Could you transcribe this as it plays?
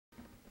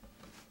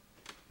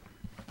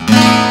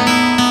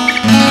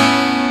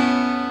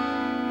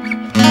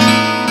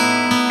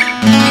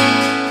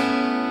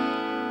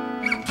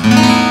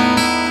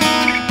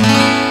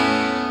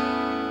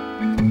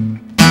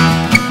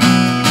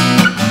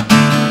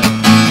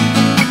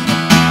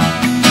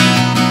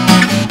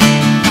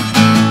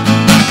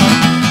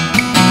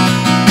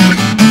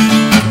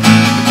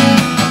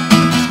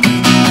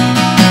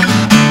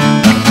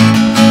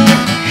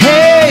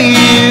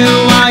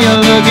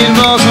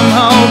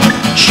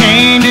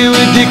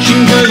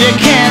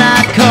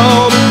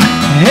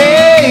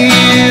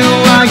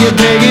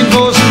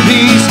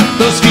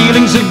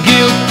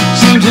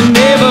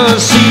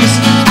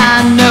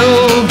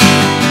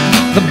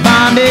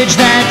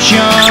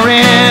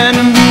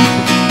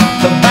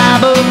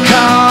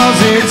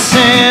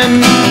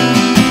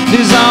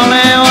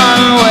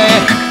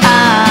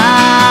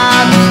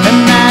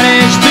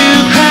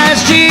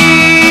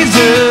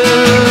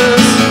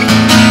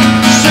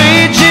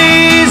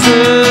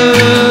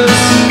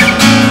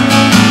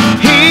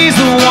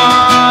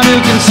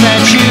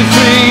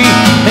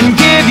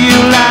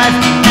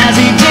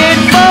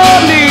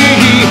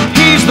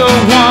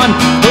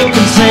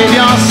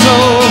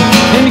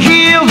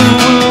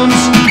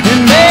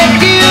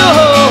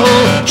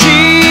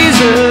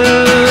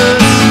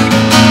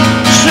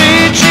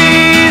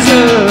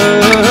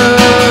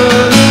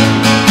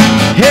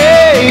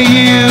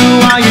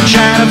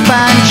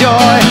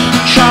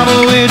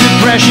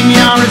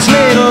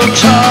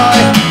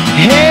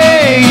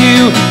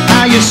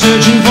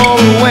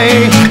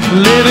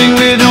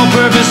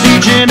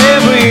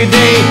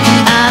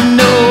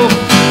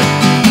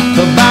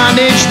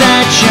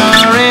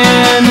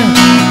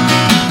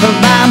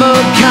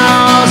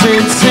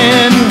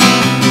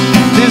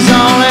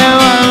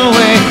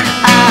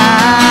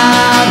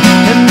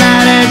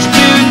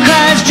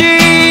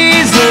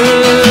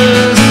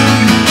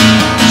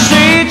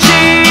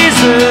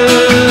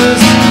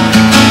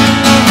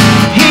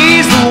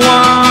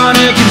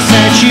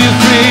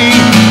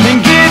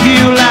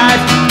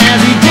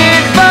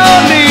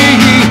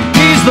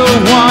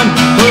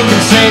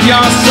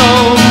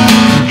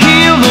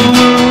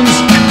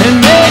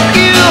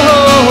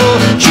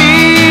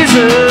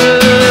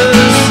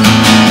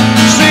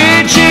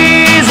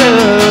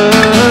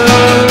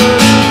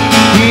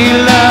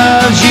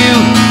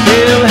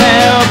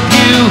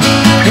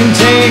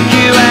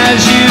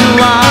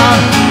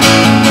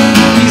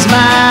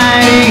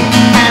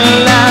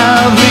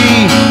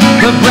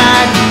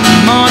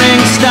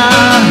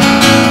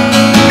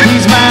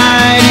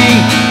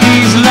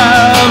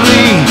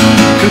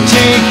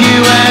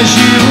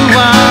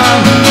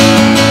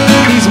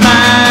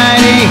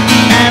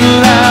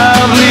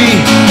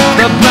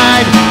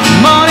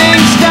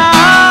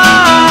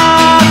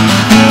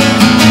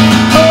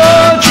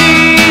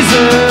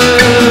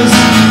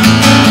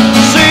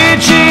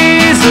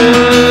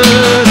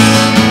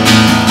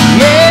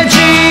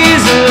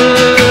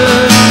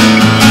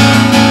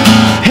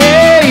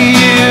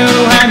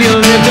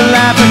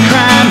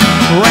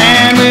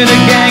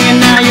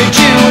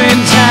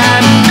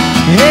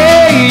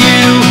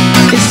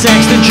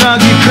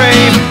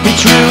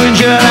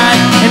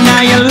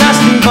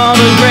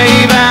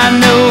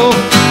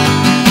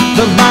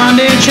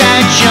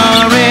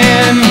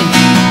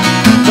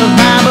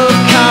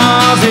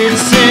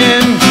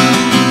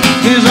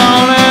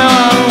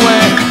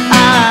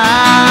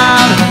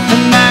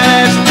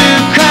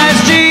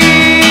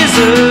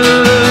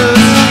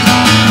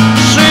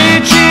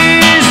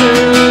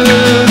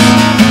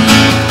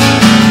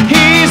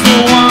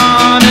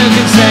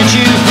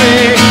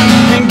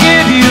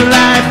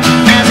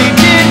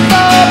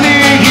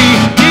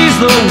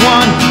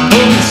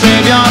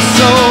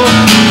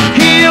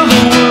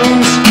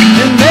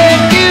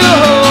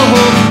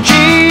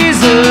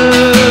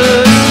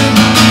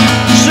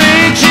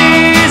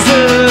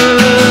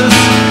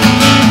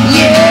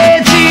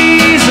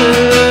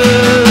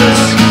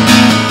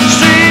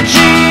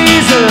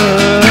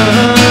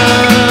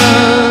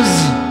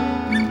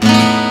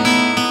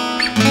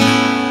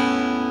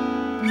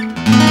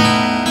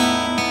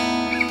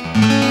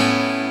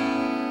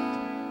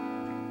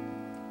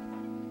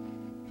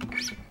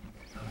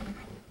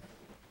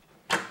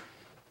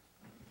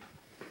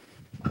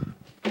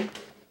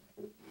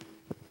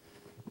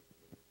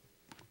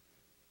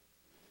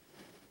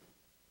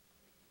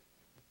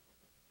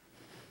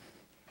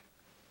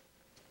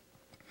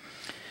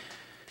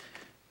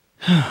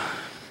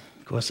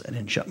Of course, I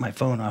didn't shut my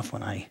phone off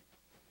when I...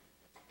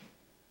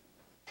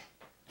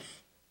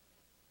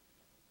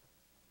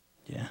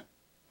 Yeah.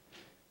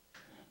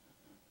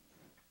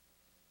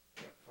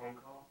 Phone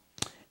call?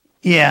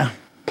 Yeah.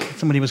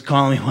 Somebody was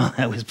calling me while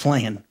I was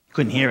playing.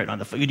 Couldn't hear it on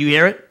the phone. Did you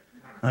hear it?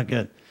 Oh,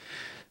 good.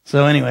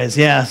 So anyways,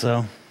 yeah,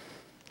 so...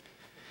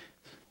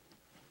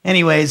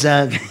 Anyways,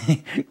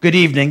 good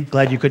evening.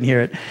 Glad you couldn't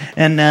hear it.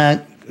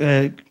 And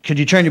could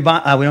you turn your we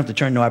don't have to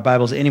turn to our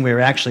Bibles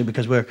anywhere, actually,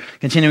 because we're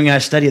continuing our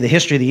study of the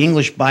history of the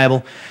English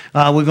Bible.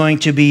 We're going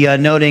to be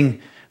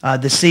noting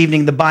this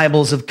evening the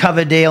Bibles of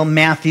Coverdale,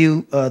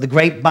 Matthew, the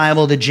Great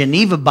Bible, the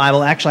Geneva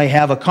Bible. Actually, I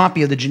have a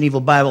copy of the Geneva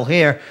Bible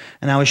here,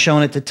 and I was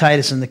showing it to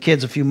Titus and the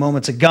kids a few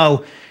moments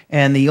ago.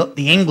 And the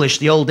English,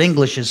 the Old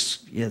English,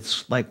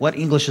 it's like, what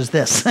English is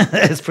this?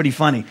 It's pretty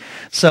funny.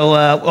 So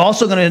we're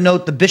also going to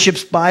note the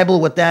Bishop's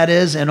Bible, what that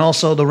is, and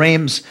also the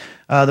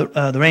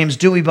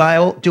Rheims-Douai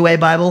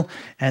Bible,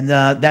 and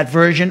that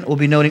version. We'll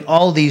be noting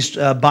all these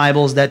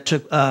Bibles that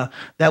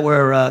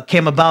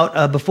came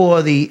about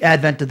before the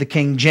advent of the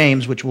King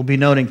James, which we'll be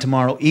noting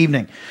tomorrow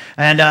evening.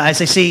 And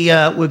as I see,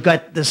 we've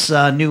got this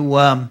new,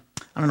 I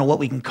don't know what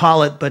we can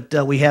call it, but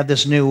we have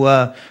this new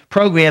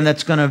program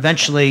that's going to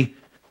eventually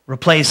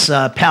replace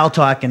Pal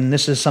Talk, and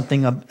this is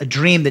something, a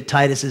dream that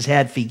Titus has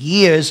had for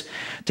years,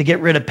 to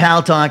get rid of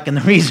Pal Talk. And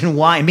the reason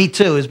why, me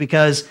too, is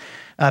because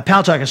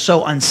Pal Talk is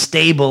so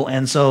unstable.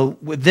 And so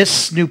with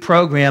this new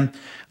program,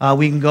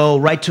 we can go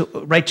right to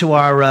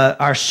our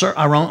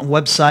own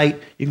website.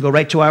 You can go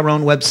right to our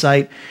own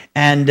website,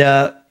 and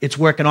it's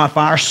working off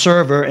our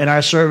server, and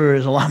our server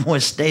is a lot more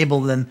stable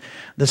than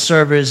the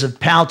servers of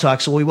Pal Talk.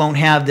 So we won't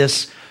have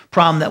this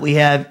problem that we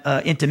have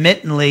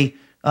intermittently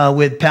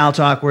with Pal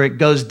Talk, where it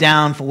goes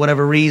down for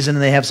whatever reason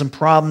and they have some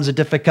problems or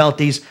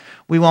difficulties.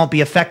 We won't be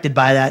affected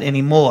by that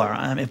anymore.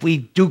 If we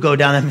do go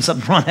down, that means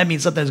something wrong. That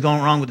means something's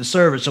going wrong with the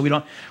server. So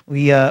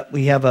we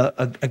have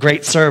a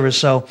great server.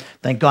 So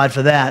thank God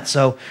for that.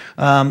 So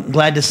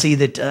glad to see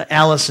that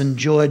Alice and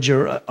George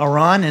are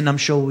on, and I'm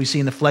sure we'll be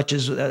seeing the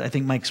Fletchers. I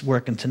think Mike's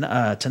working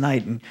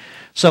tonight, and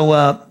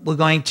so we're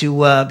going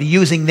to be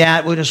using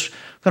that. We're just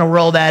going to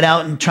roll that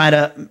out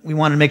and we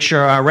want to make sure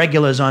our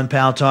regulars on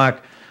Pal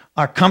Talk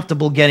are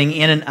comfortable getting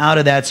in and out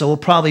of that. So we'll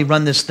probably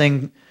run this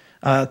thing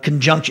in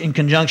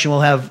conjunction.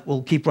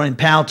 We'll keep running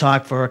Pal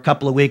Talk for a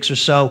couple of weeks or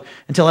so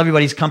until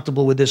everybody's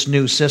comfortable with this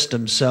new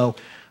system. So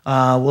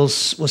we'll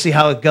see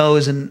how it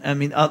goes. And I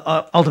mean,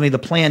 ultimately the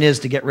plan is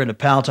to get rid of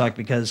Pal Talk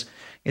because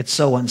it's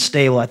so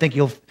unstable. I think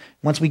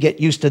once we get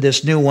used to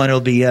this new one,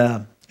 it'll be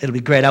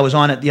great. I was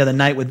on it the other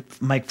night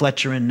with Mike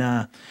Fletcher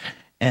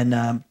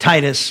and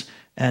Titus,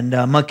 and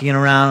monkeying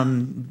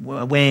around,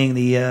 weighing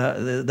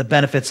the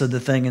benefits of the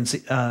thing,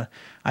 and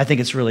I think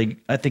it's really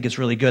good. I think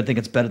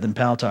it's better than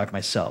Pal Talk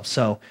myself.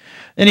 So,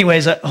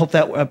 anyways, I hope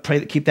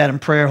that keep that in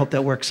prayer. Hope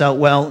that works out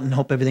well, and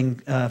hope everything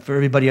for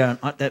everybody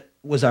that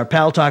was our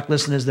Pal Talk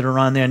listeners that are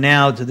on there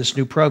now to this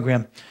new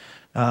program.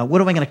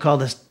 What am I going to call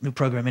this new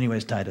program,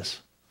 anyways,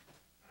 Titus?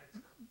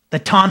 The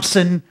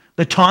Thompson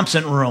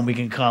Room, we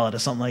can call it, or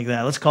something like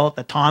that. Let's call it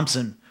the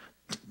Thompson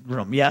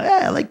Room.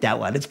 Yeah, I like that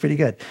one. It's pretty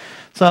good.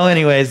 So,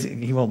 anyways,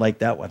 he won't like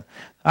that one.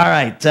 All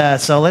right,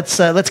 so let's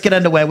get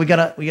underway. We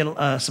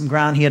got some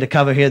ground here to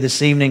cover here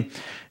this evening,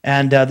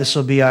 and this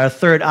will be our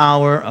third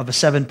hour of a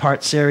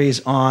 7-part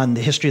series on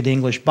the history of the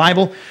English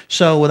Bible.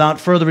 So, without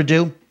further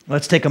ado,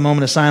 let's take a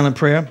moment of silent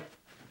prayer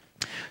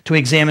to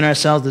examine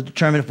ourselves, to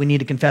determine if we need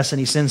to confess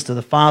any sins to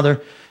the Father.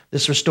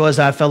 This restores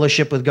our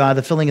fellowship with God,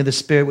 the filling of the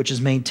Spirit, which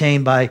is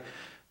maintained by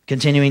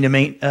continuing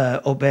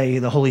to obey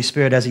the Holy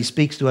Spirit as he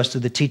speaks to us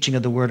through the teaching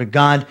of the Word of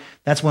God.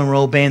 That's when we're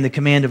obeying the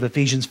command of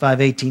Ephesians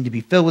 5:18 to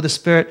be filled with the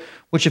Spirit,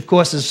 which of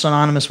course is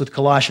synonymous with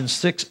Colossians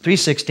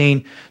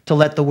 3:16, to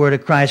let the Word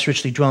of Christ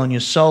richly dwell in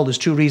your soul. There's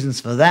two reasons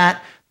for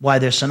that, why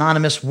they're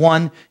synonymous.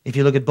 One, if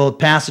you look at both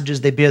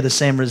passages, they bear the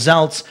same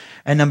results.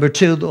 And number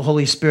two, the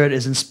Holy Spirit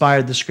has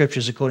inspired the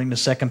Scriptures according to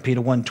 2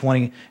 Peter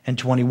 1:20 and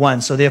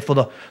 21. So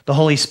therefore, the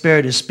Holy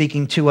Spirit is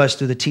speaking to us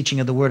through the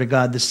teaching of the Word of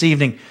God this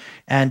evening.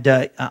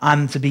 And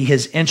I'm to be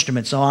his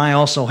instrument, so I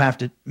also have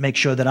to make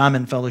sure that I'm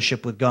in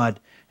fellowship with God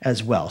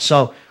as well.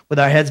 So with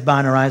our heads bowed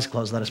and our eyes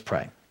closed, let us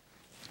pray.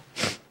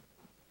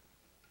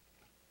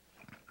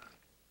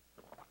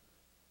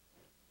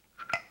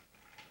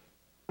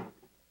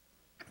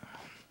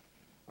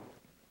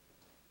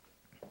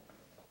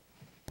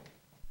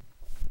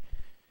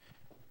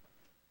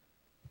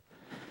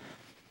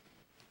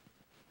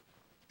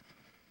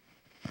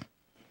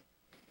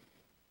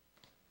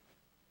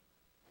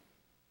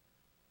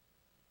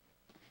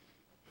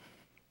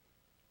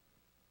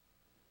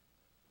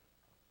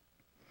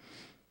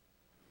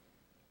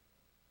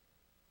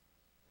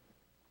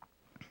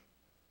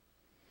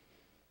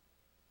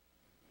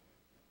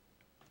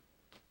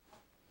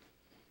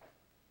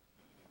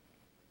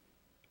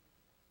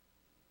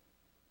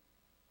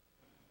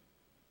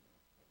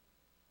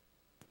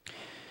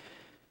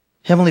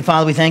 Heavenly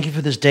Father, we thank you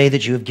for this day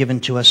that you have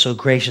given to us so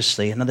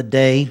graciously. Another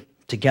day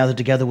to gather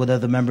together with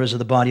other members of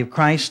the body of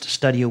Christ, to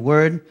study your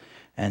word,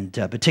 and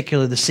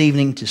particularly this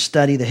evening to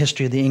study the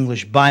history of the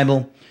English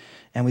Bible.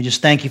 And we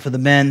just thank you for the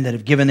men that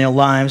have given their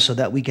lives so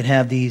that we could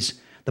have the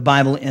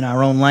Bible in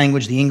our own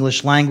language, the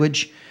English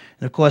language.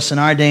 And of course, in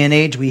our day and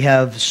age, we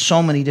have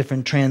so many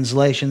different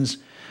translations.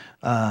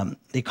 The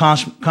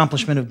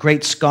accomplishment of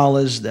great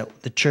scholars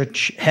that the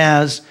church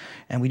has.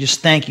 And we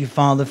just thank you,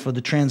 Father, for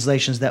the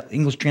translations,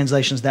 English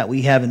translations that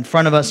we have in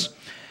front of us.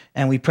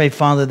 And we pray,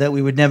 Father, that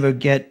we would never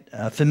get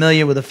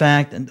familiar with the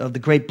fact of the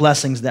great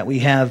blessings that we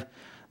have,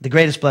 the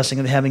greatest blessing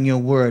of having your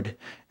word,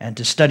 and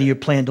to study your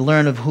plan, to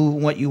learn of who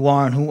and what you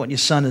are and what your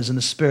Son is in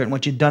the Spirit, and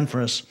what you've done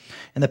for us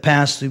in the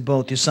past through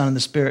both your Son and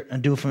the Spirit,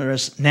 and do for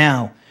us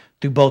now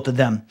through both of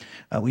them.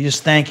 We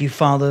just thank you,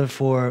 Father,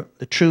 for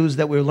the truths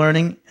that we're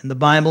learning in the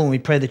Bible, and we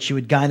pray that you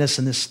would guide us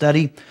in this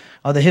study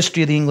of the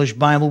history of the English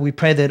Bible. We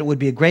pray that it would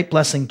be a great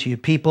blessing to your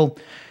people.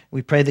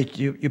 We pray that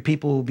your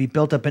people will be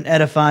built up and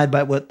edified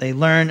by what they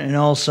learn, and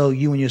also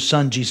you and your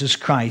Son, Jesus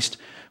Christ,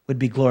 would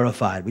be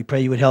glorified. We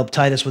pray you would help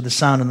Titus with the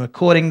sound and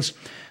recordings,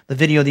 the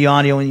video, the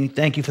audio, and we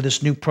thank you for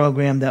this new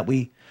program that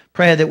we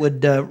pray that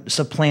would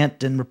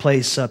supplant and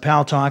replace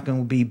Pal Talk and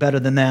will be better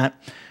than that.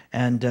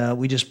 And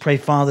we just pray,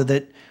 Father,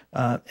 that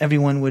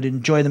everyone would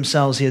enjoy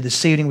themselves here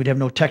this evening. We'd have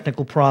no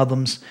technical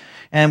problems.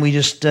 And we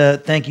just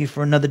thank you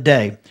for another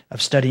day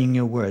of studying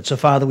your word. So,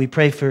 Father, we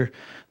pray for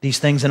these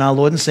things in our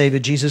Lord and Savior,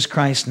 Jesus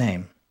Christ's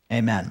name.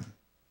 Amen.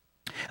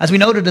 As we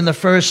noted in the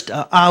first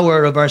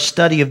hour of our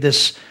study of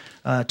this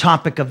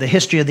topic of the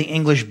history of the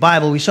English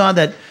Bible, we saw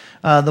that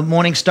the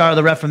morning star of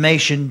the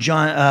Reformation,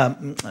 Mr.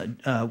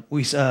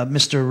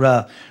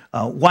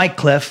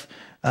 Wycliffe,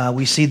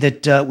 we see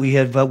that we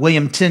have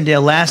William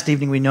Tyndale last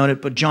evening, we noted,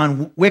 but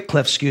John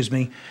Wycliffe,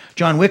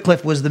 John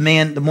Wycliffe was the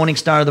man, the morning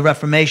star of the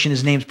Reformation.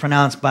 His name's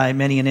pronounced by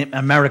many in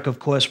America, of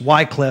course,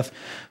 Wycliffe,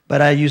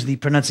 but I use the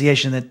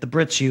pronunciation that the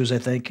Brits use, I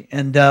think.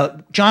 And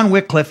John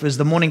Wycliffe is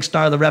the morning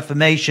star of the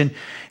Reformation,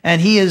 and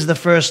he is the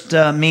first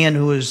man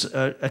who has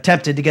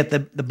attempted to get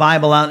the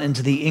Bible out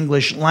into the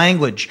English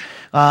language.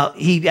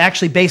 He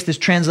actually based this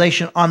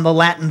translation on the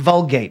Latin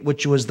Vulgate,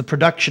 which was the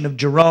production of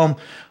Jerome,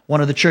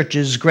 one of the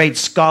church's great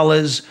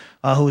scholars,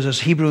 who was a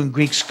Hebrew and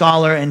Greek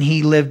scholar, and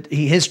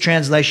his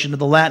translation of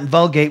the Latin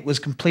Vulgate was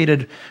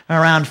completed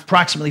around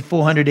approximately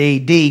 400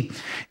 A.D.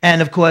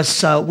 And of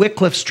course,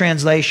 Wycliffe's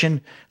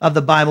translation of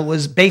the Bible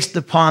was based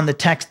upon the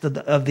text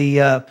of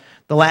the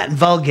Latin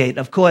Vulgate.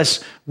 Of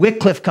course,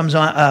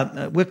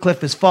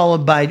 Wycliffe is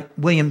followed by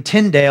William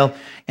Tyndale,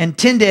 and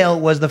Tyndale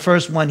was the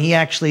first one.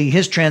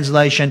 His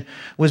translation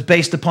was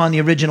based upon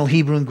the original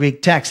Hebrew and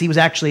Greek text. He was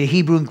actually a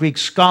Hebrew and Greek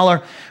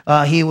scholar.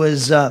 He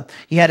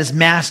had his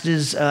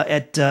master's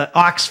at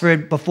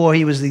Oxford before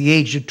he was the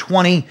age of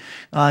 20.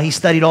 He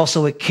studied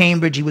also at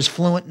Cambridge. He was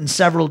fluent in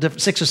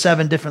 6 or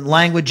 7 different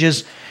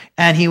languages,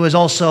 and he was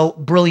also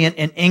brilliant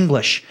in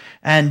English.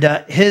 And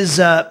his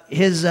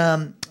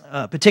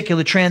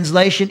particular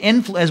translation,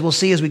 as we'll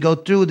see as we go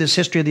through this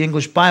history of the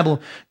English Bible,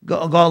 go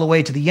all the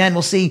way to the end,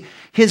 we'll see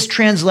his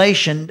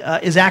translation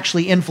is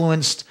actually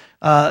influenced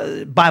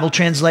Bible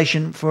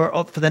translation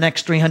for the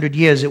next 300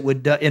 years. It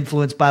would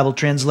influence Bible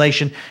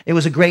translation. It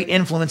was a great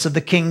influence of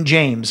the King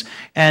James,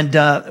 and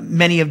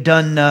many have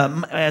done,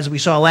 as we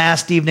saw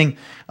last evening,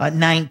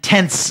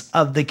 9/10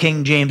 of the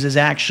King James is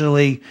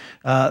actually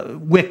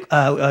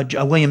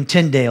William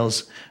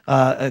Tyndale's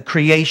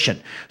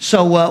creation.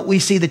 So we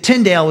see that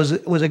Tyndale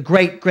was a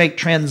great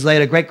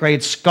translator,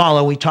 great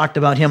scholar. We talked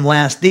about him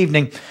last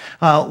evening.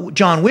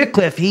 John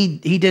Wycliffe, he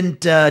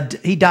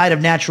died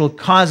of natural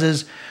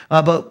causes,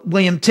 but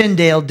William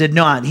Tyndale did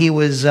not. He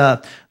was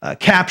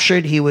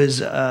captured, he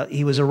was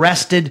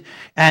arrested,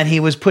 and he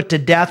was put to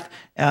death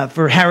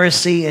for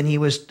heresy, and he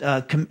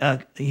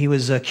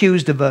was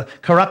accused of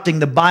corrupting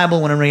the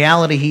Bible, when in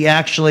reality he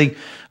actually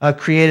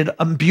created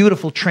a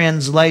beautiful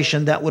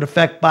translation that would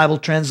affect Bible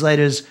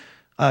translators'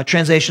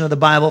 translation of the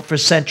Bible for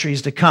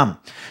centuries to come.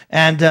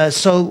 And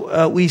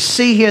so we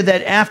see here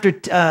that after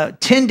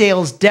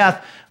Tyndale's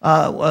death,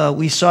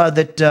 we saw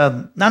that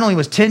not only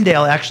was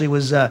Tyndale actually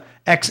was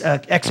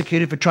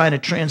executed for trying to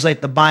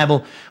translate the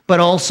Bible, but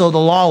also the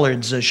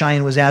Lollards.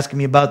 Cheyenne was asking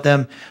me about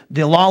them.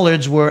 The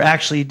Lollards were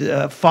actually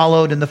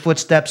followed in the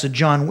footsteps of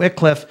John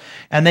Wycliffe,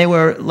 and they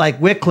were like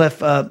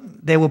Wycliffe.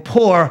 They were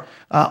poor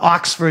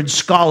Oxford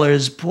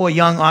scholars, poor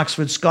young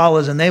Oxford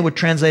scholars, and they were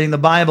translating the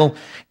Bible,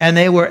 and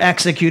they were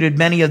executed,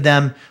 many of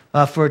them,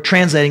 for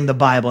translating the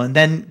Bible. And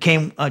then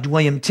came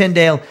William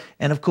Tyndale,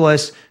 and of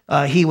course,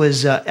 he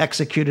was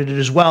executed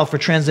as well for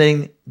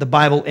translating the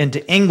Bible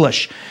into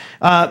English.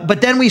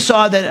 But then we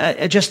saw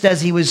that just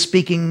as he was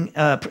speaking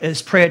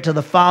his prayer to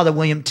the Father,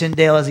 William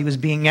Tyndale, as he was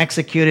being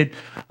executed,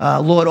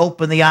 Lord,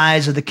 open the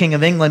eyes of the King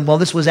of England. Well,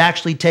 this was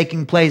actually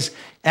taking place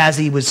as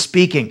he was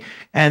speaking.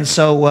 And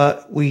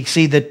so we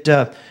see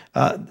that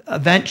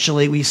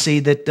eventually we see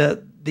that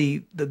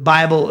the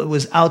Bible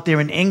was out there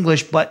in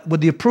English, but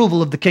with the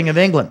approval of the King of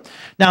England.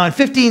 Now, in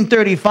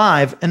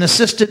 1535, an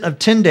assistant of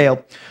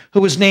Tyndale,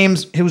 his name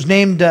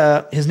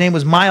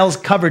was Miles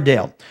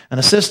Coverdale. An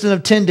assistant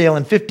of Tyndale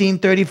in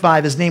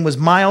 1535, his name was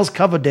Miles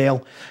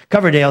Coverdale.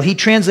 He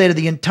translated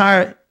the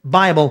entire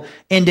Bible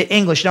into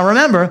English. Now,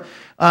 remember,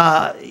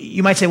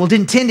 you might say, well,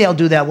 didn't Tyndale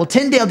do that? Well,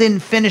 Tyndale didn't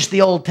finish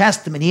the Old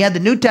Testament. He had the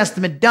New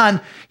Testament done.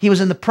 He was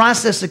in the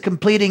process of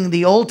completing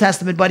the Old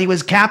Testament, but he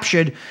was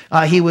captured,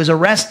 he was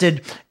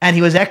arrested, and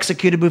he was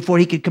executed before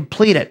he could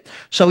complete it.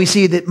 So we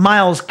see that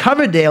Miles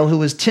Coverdale, who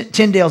was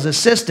Tyndale's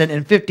assistant in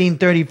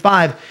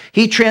 1535,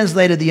 he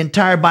translated the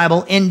entire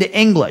Bible into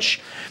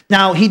English.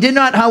 Now, he did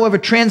not, however,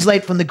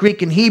 translate from the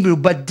Greek and Hebrew,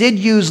 but did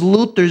use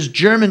Luther's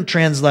German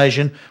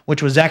translation,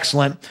 which was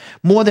excellent.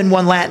 More than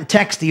one Latin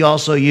text he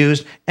also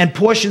used, and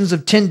portions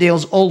of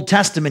Tyndale's Old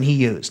Testament he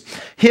used.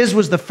 His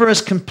was the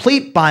first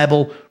complete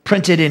Bible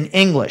printed in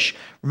English.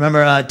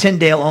 Remember,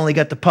 Tyndale only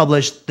got to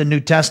publish the New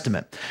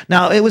Testament.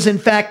 Now, it was in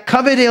fact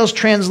Coverdale's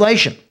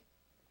translation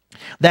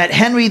that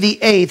Henry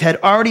VIII had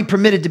already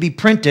permitted to be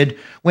printed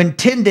when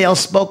Tyndale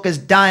spoke his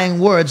dying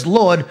words,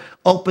 "Lord,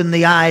 open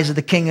the eyes of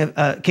the King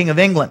of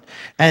England."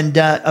 And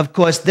of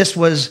course, this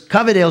was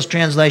Coverdale's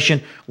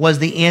translation, was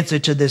the answer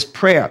to this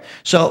prayer.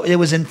 So it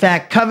was in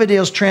fact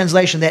Coverdale's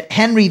translation that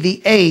Henry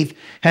VIII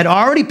had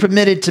already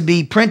permitted to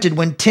be printed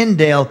when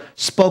Tyndale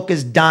spoke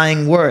his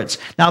dying words.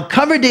 Now,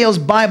 Coverdale's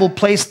Bible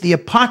placed the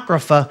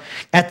Apocrypha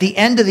at the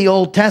end of the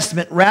Old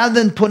Testament rather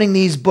than putting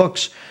these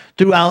books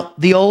throughout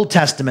the Old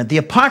Testament. The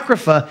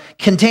Apocrypha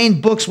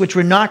contained books which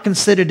were not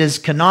considered as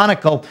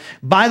canonical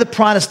by the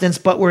Protestants,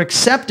 but were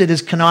accepted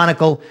as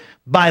canonical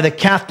by the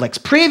Catholics.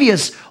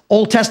 Previous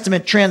Old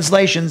Testament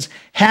translations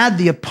had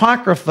the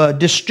Apocrypha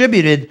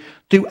distributed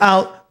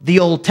throughout the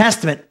Old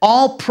Testament.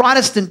 All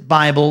Protestant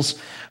Bibles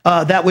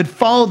that would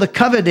follow the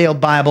Coverdale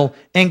Bible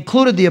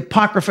included the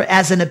Apocrypha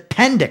as an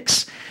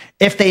appendix,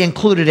 if they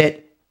included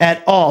it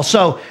at all.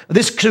 So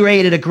this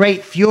created a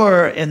great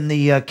furor in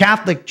the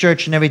Catholic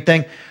Church and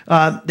everything.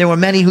 There were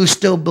many who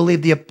still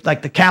believed,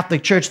 like the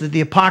Catholic Church, that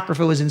the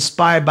Apocrypha was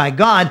inspired by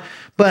God.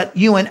 But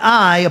you and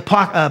I,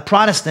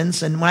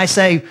 Protestants, and when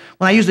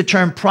I use the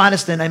term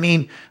Protestant, I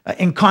mean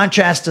in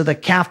contrast to the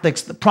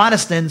Catholics, the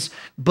Protestants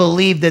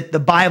believe that the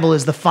Bible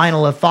is the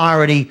final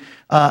authority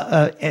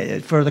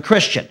for the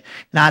Christian,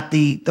 not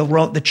the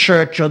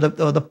church or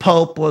the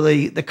Pope or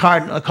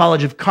the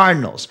College of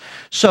Cardinals.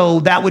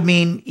 So that would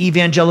mean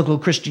evangelical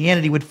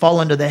Christianity would fall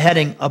under the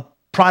heading of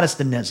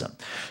Protestantism.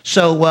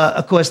 So,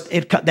 of course,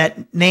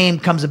 that name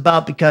comes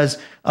about because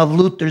of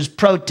Luther's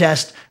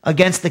protest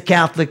against the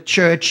Catholic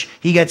Church.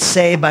 He got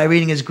saved by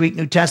reading his Greek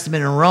New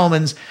Testament in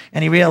Romans,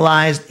 and he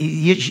realized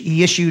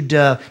he issued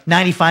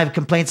 95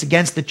 complaints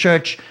against the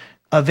Church,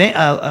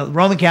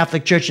 Roman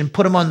Catholic Church, and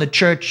put them on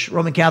the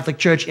Roman Catholic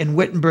Church in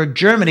Wittenberg,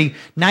 Germany,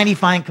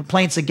 95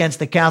 complaints against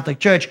the Catholic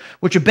Church,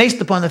 which are based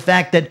upon the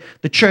fact that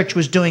the church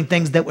was doing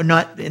things that were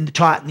not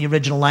taught in the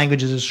original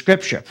languages of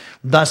Scripture.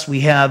 Thus,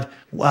 we have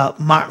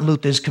Martin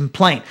Luther's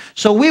complaint.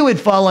 So we would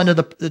fall under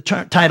the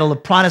title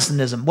of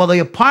Protestantism. Well, the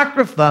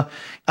Apocrypha,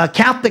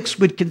 Catholics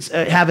would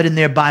have it in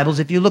their Bibles.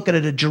 If you look at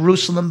a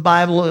Jerusalem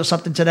Bible or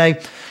something today,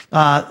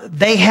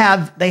 they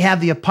have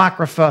the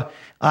Apocrypha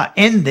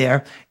in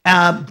there,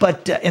 and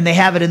they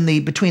have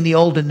it between the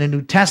Old and the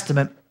New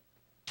Testament.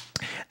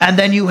 And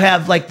then you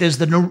have, like, there's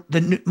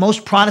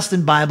most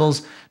Protestant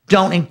Bibles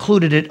don't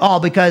include it at all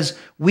because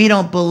we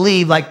don't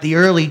believe, like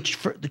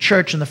the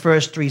church in the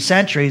first 3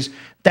 centuries,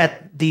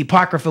 that the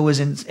Apocrypha was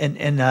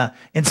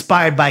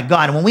inspired by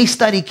God. And when we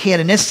study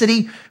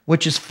canonicity,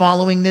 which is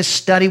following this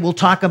study, we'll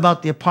talk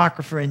about the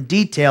Apocrypha in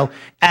detail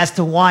as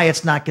to why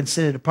it's not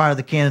considered a part of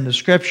the canon of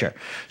Scripture.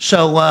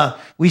 So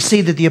we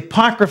see that the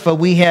Apocrypha,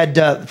 we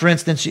had, for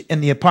instance,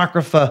 in the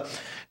Apocrypha,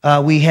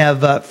 we have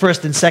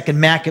 1st and 2nd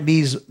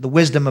Maccabees, the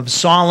Wisdom of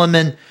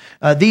Solomon.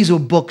 These were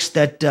books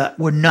that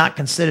were not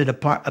considered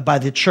by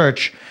the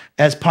church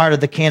as part of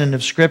the canon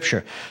of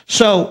Scripture.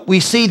 So we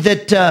see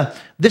that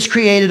this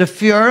created a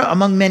furor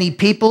among many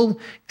people,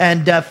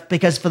 and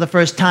because for the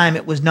first time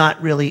it was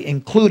not really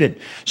included.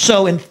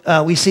 So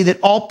we see that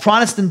all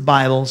Protestant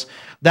Bibles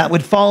that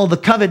would follow the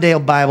Coverdale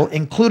Bible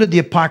included the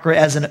Apocrypha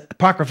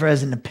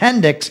as an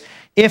appendix,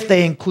 if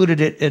they included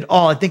it at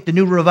all. I think the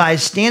New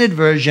Revised Standard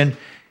Version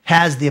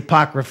has the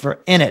Apocrypha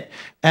in it.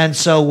 And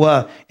so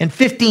in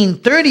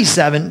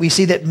 1537, we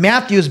see that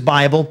Matthew's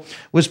Bible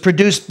was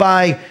produced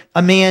by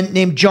a man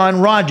named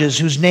John Rogers,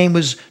 whose name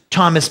was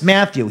Thomas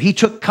Matthew. He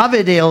took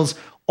Coverdale's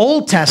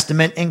Old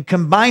Testament and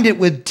combined it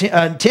with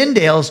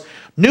Tyndale's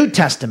New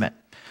Testament,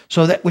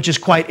 which is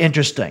quite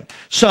interesting.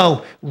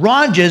 So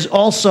Rogers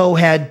also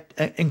had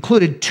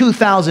included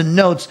 2,000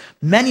 notes,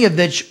 many of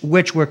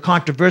which were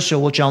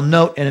controversial, which I'll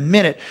note in a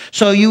minute.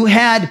 So you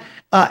had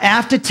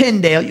after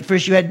Tyndale,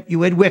 first you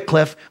had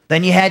Wycliffe,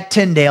 then you had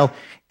Tyndale,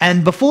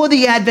 and before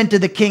the advent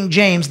of the King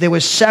James, there were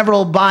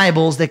several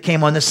Bibles that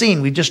came on the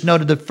scene. We just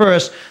noted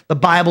the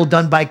Bible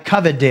done by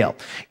Coverdale.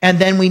 And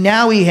then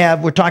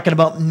we're talking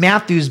about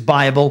Matthew's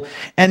Bible,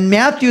 and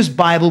Matthew's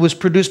Bible was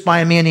produced by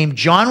a man named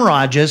John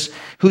Rogers,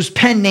 whose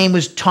pen name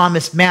was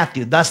Thomas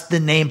Matthew, thus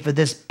the name for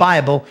this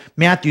Bible,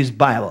 Matthew's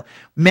Bible.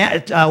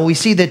 We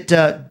see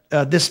that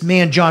this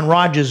man, John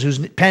Rogers,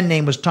 whose pen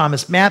name was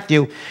Thomas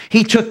Matthew,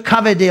 he took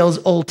Coverdale's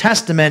Old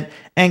Testament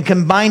and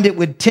combined it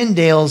with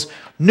Tyndale's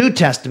New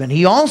Testament.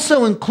 He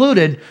also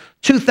included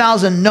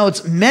 2,000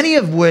 notes, many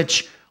of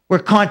which were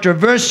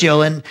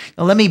controversial. And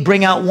let me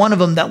bring out one of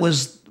them that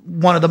was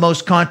one of the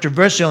most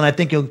controversial, and I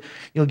think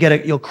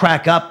you'll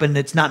crack up, and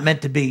it's not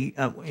meant to be,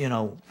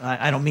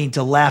 I don't mean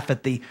to laugh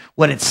at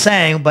what it's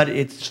saying, but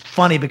it's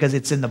funny because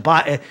it's in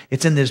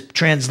this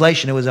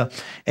translation. It was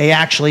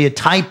actually a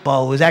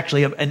typo. It was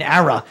actually an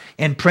error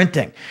in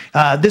printing.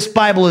 This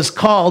Bible is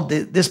called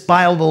it's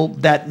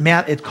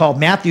called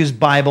Matthew's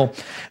Bible.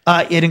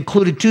 It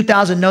included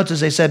 2,000 notes,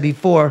 as I said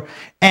before,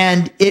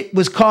 and it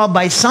was called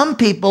by some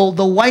people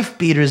the wife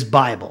beater's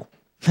Bible.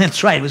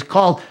 That's right. It was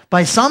called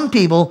by some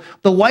people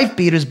the wife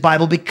beater's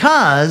Bible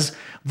because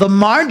the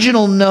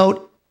marginal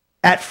note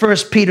at 1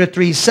 Peter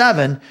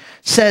 3:7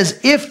 says,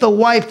 if the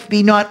wife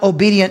be not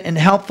obedient and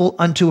helpful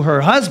unto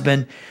her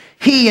husband,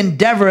 he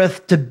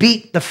endeavoreth to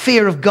beat the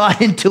fear of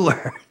God into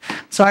her.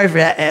 Sorry for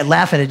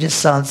laughing. It just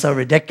sounds so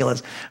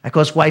ridiculous. Of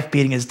course, wife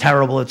beating is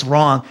terrible. It's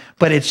wrong.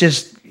 But it's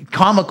just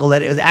comical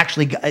that it was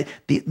actually,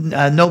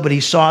 nobody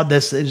saw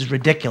this. It is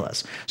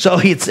ridiculous. So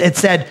it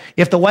said,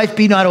 if the wife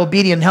be not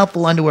obedient and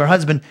helpful unto her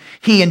husband,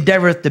 he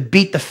endeavoreth to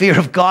beat the fear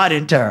of God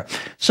into her.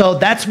 So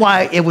that's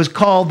why it was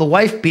called the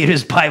wife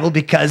beater's Bible,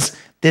 because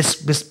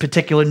this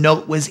particular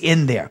note was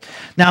in there.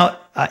 Now,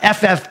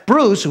 F.F.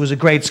 Bruce, who was a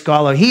great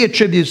scholar, he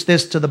attributes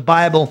this to the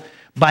Bible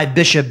by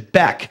Bishop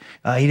Beck.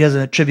 He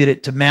doesn't attribute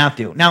it to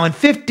Matthew. Now, in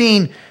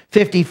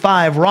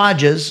 1555,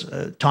 Rogers,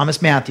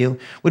 Thomas Matthew,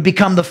 would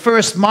become the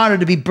first martyr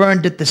to be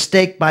burned at the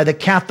stake by the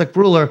Catholic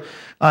ruler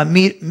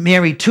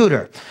Mary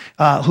Tudor,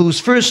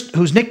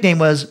 whose nickname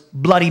was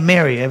Bloody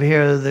Mary. Ever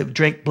hear of the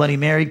drink Bloody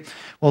Mary?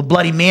 Well,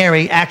 Bloody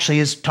Mary actually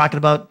is talking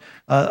about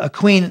a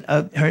queen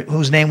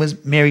whose name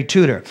was Mary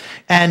Tudor.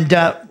 And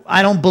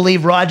I don't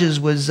believe Rogers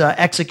was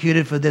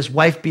executed for this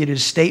wife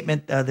beater's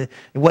statement. It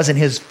wasn't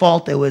his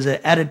fault. It was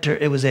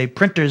a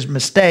printer's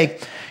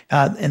mistake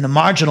in the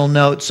marginal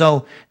note.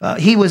 So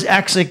he was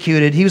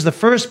executed. He was the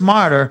first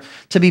martyr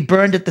to be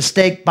burned at the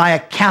stake by a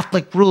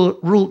Catholic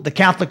the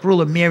Catholic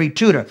ruler Mary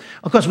Tudor.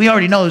 Of course, we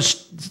already know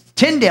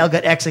Tyndale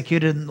got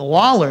executed in the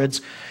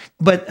Lollards,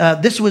 but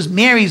this was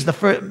Mary's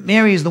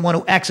the one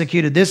who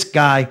executed this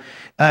guy.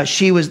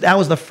 That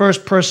was the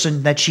first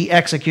person that she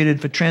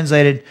executed for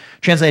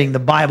translating the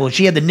Bible.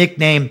 She had the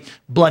nickname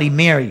Bloody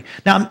Mary.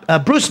 Now,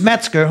 Bruce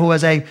Metzger, who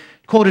was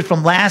quoted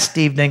from last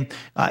evening,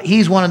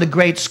 he's one of the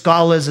great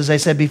scholars, as I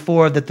said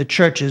before, that the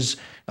church has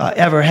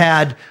ever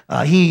had.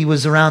 He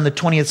was around the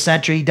 20th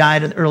century. He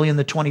died early in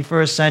the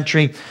 21st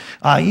century.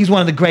 He's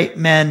one of the great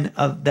men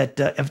that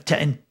have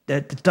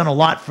done a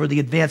lot for the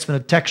advancement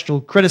of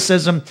textual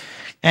criticism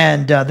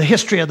and the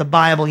history of the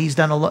Bible. He's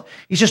done a lot.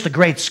 He's just a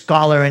great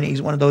scholar, and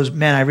he's one of those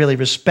men I really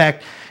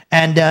respect.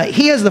 And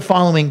he has the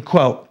following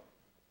quote,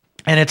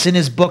 and it's in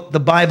his book, The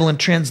Bible in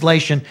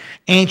Translation,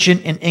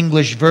 Ancient and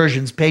English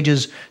Versions,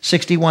 pages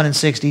 61 and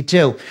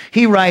 62.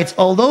 He writes,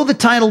 although the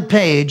title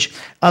page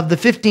of the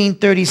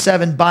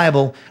 1537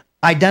 Bible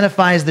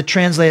identifies the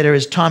translator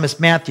as Thomas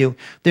Matthew,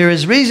 there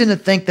is reason to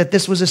think that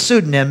this was a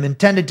pseudonym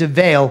intended to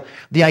veil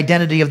the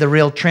identity of the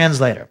real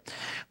translator.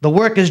 The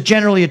work is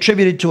generally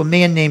attributed to a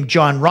man named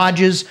John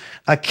Rogers,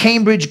 a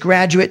Cambridge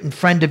graduate and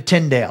friend of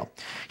Tyndale.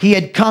 He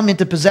had come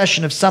into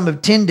possession of some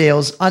of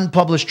Tyndale's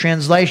unpublished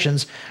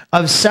translations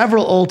of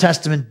several Old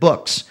Testament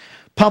books.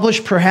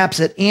 Published perhaps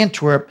at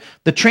Antwerp,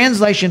 the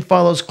translation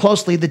follows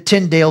closely the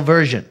Tyndale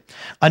version.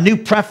 A new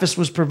preface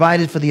was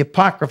provided for the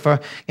Apocrypha,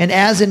 and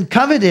as in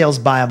Coverdale's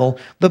Bible,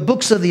 the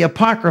books of the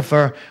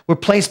Apocrypha were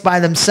placed by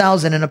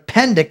themselves in an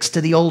appendix to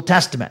the Old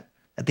Testament,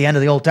 at the end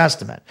of the Old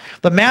Testament.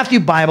 The Matthew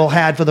Bible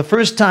had, for the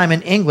first time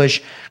in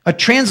English, a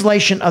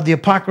translation of the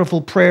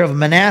apocryphal prayer of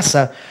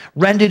Manasseh,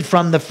 rendered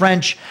from the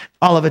French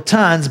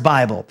Olivetan's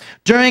Bible.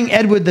 During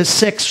Edward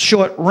VI's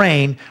short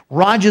reign,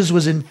 Rogers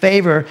was in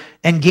favor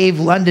and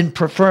given London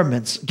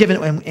preferments,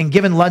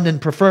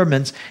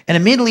 and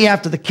immediately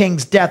after the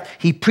king's death,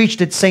 he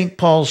preached at St.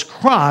 Paul's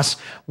Cross,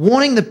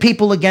 warning the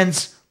people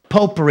against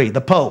popery,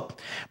 the Pope.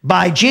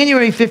 By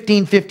January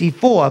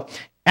 1554,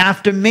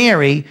 after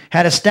Mary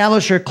had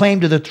established her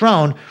claim to the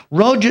throne,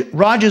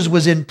 Rogers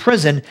was in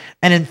prison,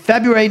 and in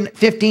February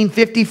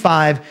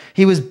 1555,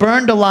 he was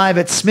burned alive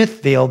at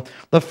Smithfield,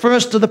 the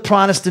first of the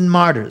Protestant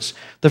martyrs.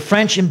 The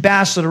French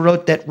ambassador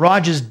wrote that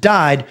Rogers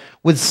died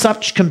with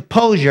such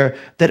composure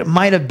that it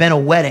might have been a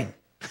wedding.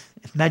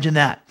 Imagine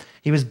that.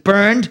 He was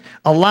burned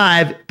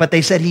alive, but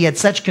they said he had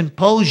such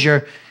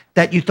composure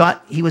that you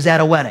thought he was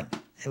at a wedding.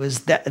 It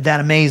was that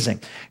amazing.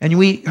 And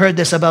we heard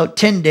this about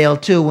Tyndale,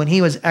 too, when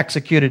he was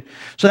executed.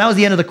 So that was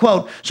the end of the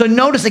quote. So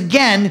notice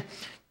again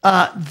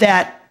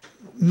that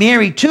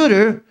Mary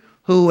Tudor,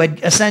 who had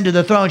ascended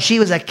the throne, she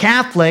was a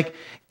Catholic.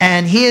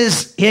 And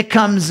here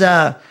comes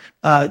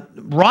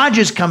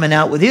Rogers coming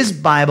out with his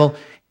Bible,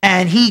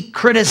 and he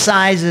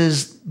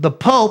criticizes the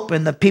Pope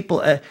and the people,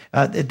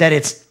 that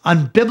it's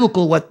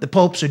unbiblical what the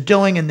popes are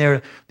doing and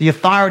the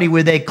authority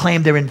where they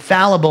claim they're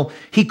infallible.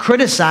 He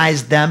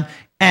criticized them.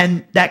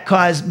 And that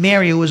caused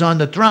Mary, who was on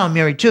the throne,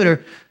 Mary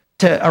Tudor,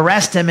 to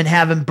arrest him and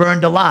have him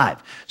burned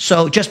alive.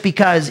 So just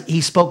because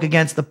he spoke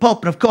against the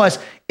Pope. And of course,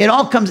 it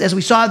all comes, as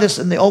we saw this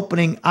in the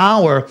opening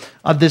hour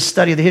of this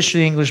study of the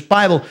history of the English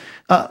Bible,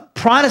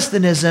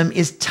 Protestantism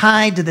is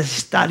tied to the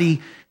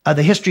study of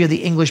the history of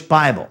the English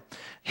Bible.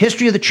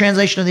 History of the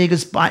translation of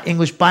the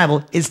English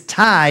Bible is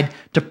tied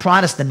to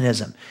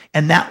Protestantism.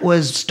 And that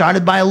was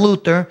started by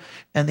Luther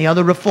and the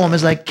other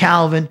reformers like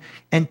Calvin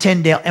and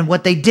Tyndale. And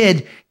what they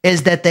did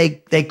is that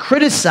they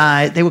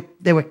criticized,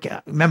 they were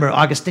remember,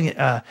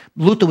 Augustinian,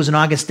 Luther was an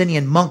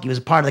Augustinian monk. He was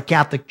a part of the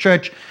Catholic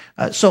Church.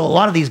 So a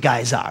lot of these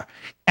guys are.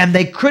 And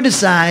they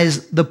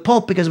criticized the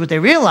Pope because what they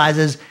realized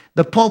is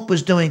the Pope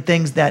was doing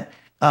things that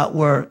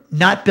were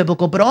not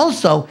biblical, but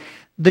also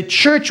the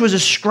church was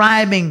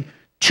ascribing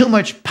too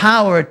much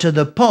power to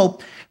the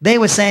Pope. They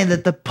were saying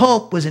that the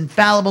Pope was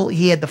infallible.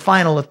 He had the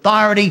final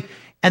authority,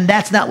 and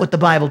that's not what the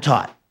Bible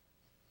taught.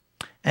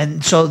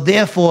 And so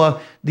therefore,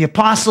 the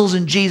apostles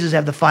and Jesus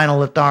have the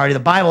final authority.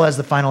 The Bible has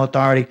the final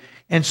authority.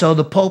 And so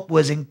the Pope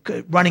was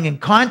running in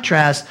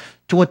contrast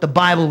to what the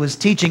Bible was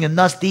teaching. And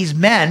thus these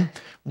men,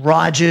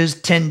 Rogers,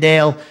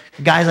 Tyndale,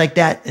 guys like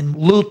that, and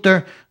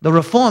Luther, the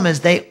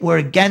reformers, they were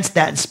against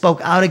that and spoke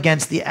out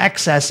against the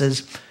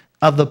excesses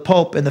of the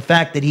Pope and the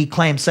fact that he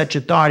claimed such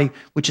authority,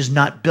 which is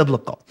not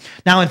biblical.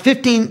 Now in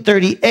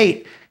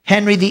 1538,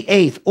 Henry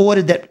VIII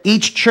ordered that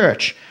each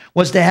church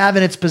was to have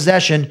in its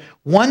possession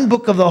one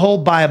book of the whole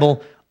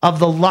Bible of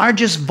the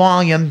largest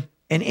volume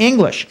in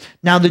English.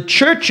 Now, the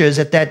churches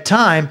at that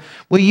time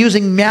were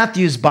using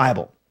Matthew's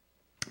Bible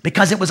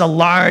because it was a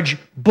large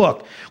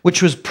book,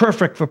 which was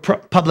perfect for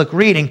public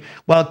reading,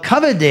 while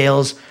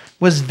Coverdale's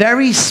was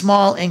very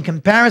small in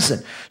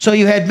comparison. So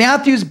you had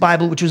Matthew's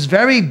Bible, which was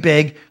very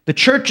big. The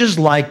churches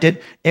liked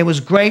it. It was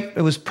great.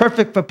 It was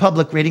perfect for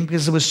public reading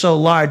because it was so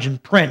large in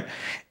print,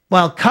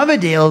 while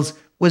Coverdale's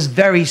was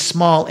very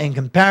small in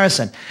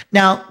comparison.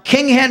 Now,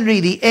 King Henry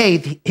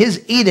VIII,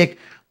 his edict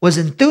was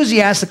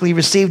enthusiastically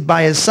received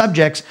by his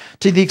subjects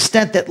to the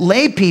extent that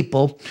lay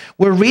people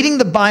were reading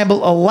the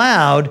Bible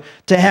aloud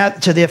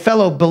to their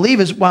fellow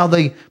believers while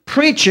the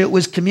preacher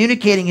was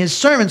communicating his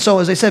sermon. So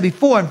as I said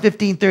before, in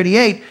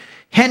 1538,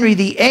 Henry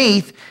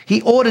VIII,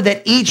 he ordered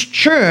that each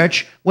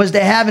church was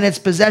to have in its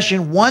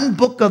possession one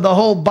book of the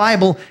whole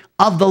Bible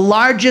of the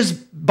largest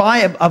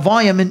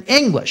volume in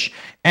English.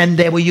 And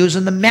they were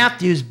using the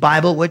Matthew's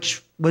Bible,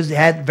 which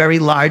had very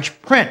large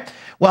print.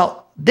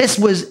 Well,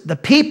 the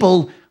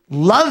people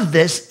loved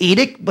this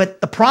edict,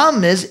 but the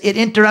problem is it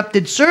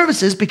interrupted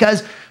services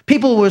because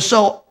people were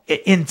so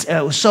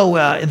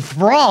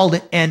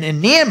enthralled and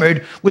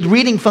enamored with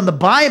reading from the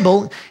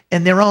Bible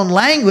in their own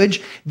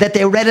language that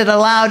they read it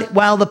aloud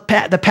while the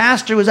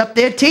pastor was up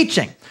there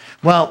teaching.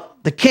 Well,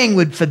 the king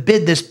would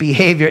forbid this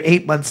behavior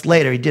 8 months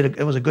later.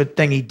 It was a good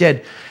thing he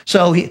did.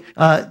 So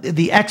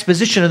the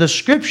exposition of the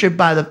scripture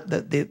by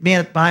the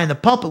man behind the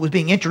pulpit was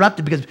being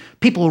interrupted because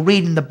people were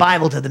reading the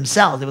Bible to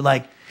themselves. They were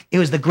like, it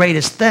was the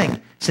greatest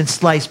thing since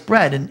sliced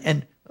bread.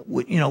 And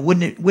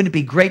wouldn't it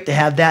be great to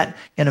have that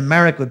in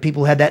America when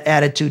people had that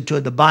attitude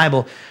toward the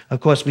Bible? Of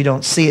course, we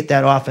don't see it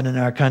that often in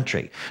our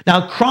country.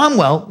 Now,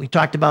 Cromwell, we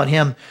talked about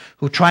him,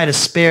 who tried to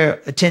spare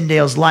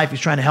Tyndale's life. He was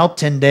trying to help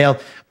Tyndale,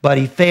 but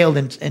he failed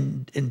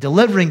in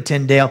delivering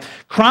Tyndale.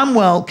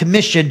 Cromwell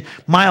commissioned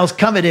Miles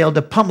Coverdale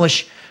to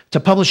publish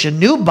a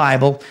new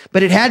Bible,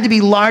 but it had to be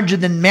larger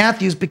than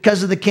Matthew's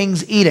because of the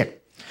king's edict.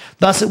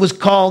 Thus, it was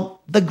called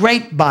the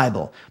Great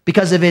Bible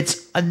because of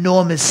its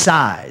enormous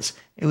size.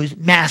 It was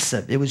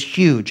massive. It was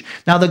huge.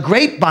 Now, the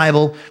Great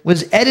Bible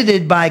was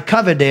edited by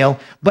Coverdale,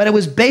 but it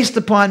was based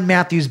upon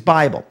Matthew's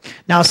Bible.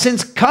 Now,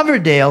 since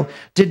Coverdale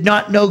did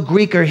not know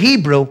Greek or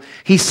Hebrew,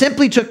 he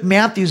simply took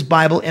Matthew's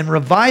Bible and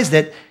revised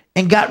it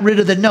and got rid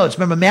of the notes.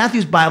 Remember,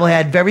 Matthew's Bible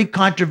had very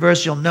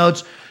controversial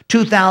notes,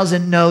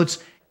 2,000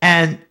 notes,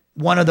 and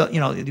one of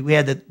the, we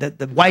had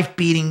the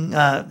wife-beating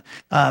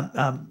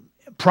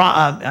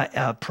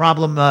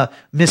problem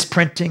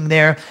misprinting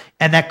there,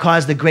 and that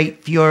caused the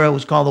great furor. It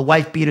was called the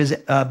Wife Beater's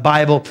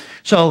Bible.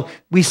 So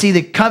we see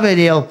that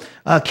Coverdale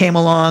came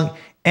along,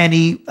 and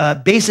he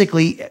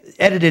basically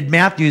edited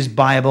Matthew's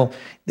Bible.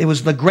 It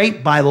was the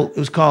Great Bible, it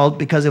was called,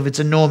 because of its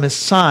enormous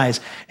size.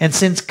 And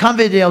since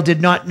Coverdale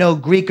did not know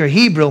Greek or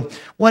Hebrew,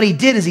 what he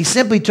did is he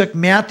simply took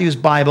Matthew's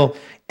Bible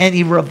and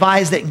he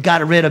revised it and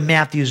got rid of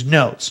Matthew's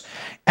notes.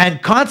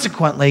 And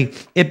consequently,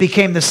 it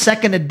became the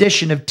second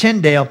edition of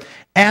Tyndale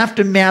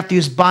after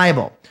Matthew's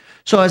Bible.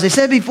 So as I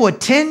said before,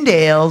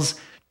 Tyndale's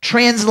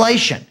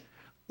translation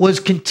was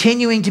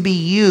continuing to be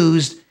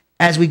used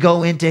as we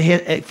go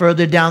into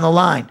further down the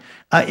line.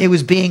 It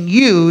was being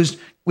used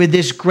with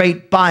this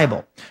great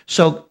Bible.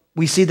 So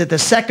we see that the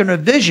second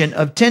revision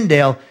of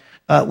Tyndale,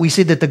 we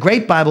see that the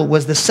Great Bible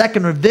was the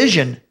second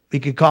revision, we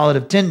could call it,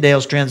 of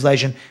Tyndale's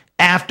translation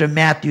after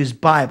Matthew's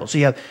Bible. So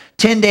you have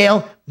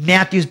Tyndale,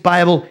 Matthew's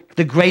Bible,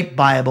 the Great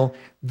Bible.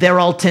 They're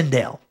all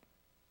Tyndale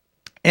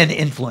in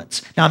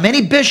influence. Now,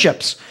 many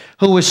bishops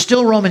who were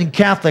still Roman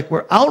Catholic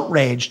were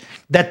outraged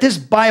that this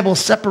Bible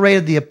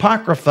separated the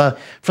Apocrypha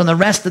from the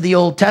rest of the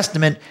Old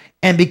Testament,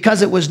 and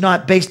because it was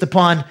not based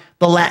upon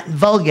the Latin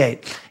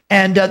Vulgate.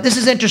 And this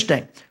is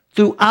interesting.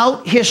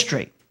 throughout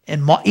history,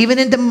 and even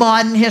into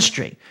modern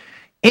history,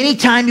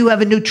 anytime you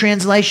have a new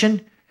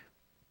translation,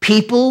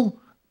 people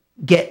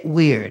get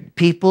weird.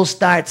 People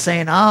start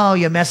saying, oh,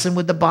 you're messing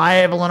with the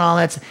Bible and all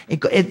that.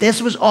 This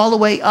was all the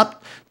way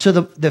up to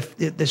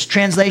this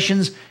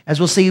translations, as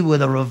we'll see,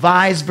 with a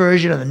revised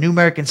version or the New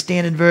American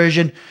Standard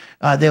Version.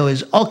 There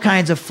was all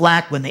kinds of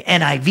flack when the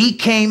NIV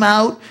came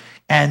out,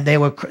 and there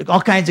were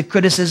all kinds of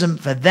criticism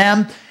for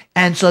them.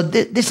 And so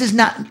this is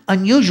not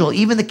unusual.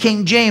 Even the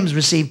King James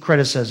received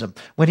criticism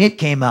when it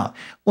came out.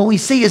 What we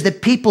see is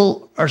that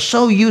people are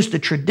so used to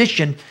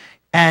tradition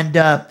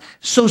and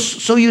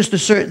so used to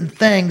certain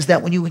things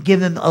that when you give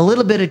them a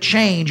little bit of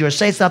change or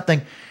say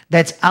something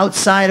that's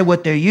outside of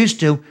what they're used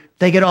to,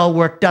 they get all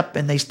worked up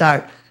and they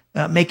start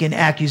making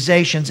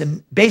accusations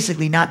and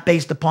basically not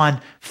based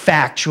upon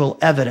factual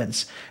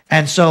evidence.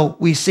 And so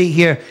we see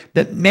here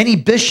that many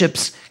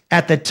bishops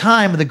at the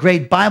time when the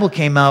Great Bible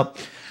came out,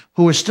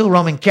 who were still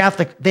Roman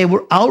Catholic, they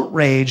were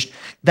outraged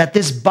that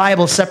this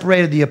Bible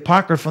separated the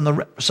Apocrypha from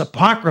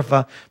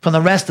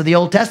the rest of the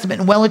Old Testament.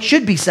 And well, it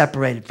should be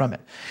separated from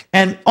it.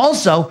 And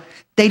also,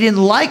 they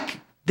didn't like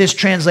this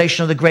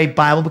translation of the Great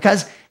Bible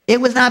because it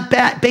was not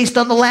based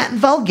on the Latin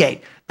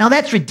Vulgate. Now,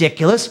 that's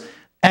ridiculous.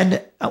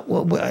 And,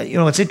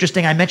 it's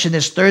interesting. I mentioned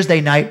this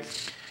Thursday night.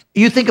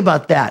 You think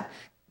about that.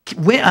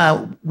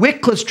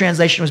 Wycliffe's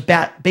translation was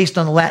based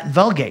on the Latin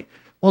Vulgate.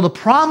 Well, the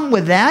problem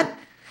with that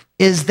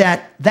is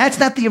that that's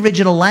not the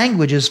original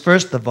languages,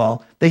 first of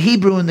all. The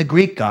Hebrew and the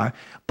Greek are.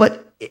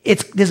 But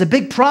there's a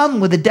big problem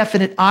with the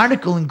definite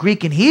article in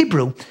Greek and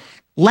Hebrew.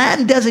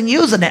 Latin doesn't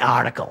use an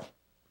article.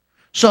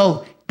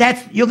 So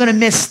you're going to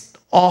miss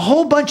a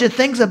whole bunch of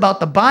things about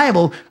the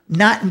Bible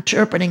not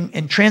interpreting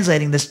and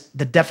translating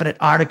the definite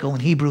article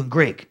in Hebrew and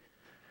Greek.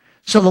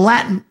 So the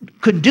Latin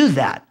couldn't do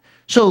that.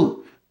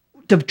 So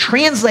to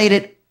translate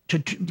it, to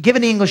give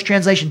an English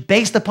translation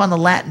based upon the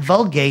Latin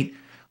Vulgate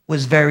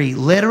was very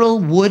literal,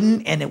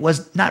 wooden, and it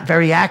was not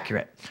very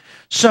accurate.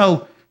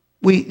 So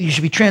you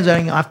should be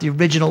translating off the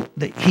original,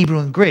 the Hebrew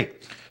and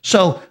Greek.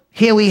 So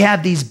here we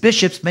have these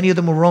bishops, many of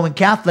them were Roman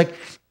Catholic.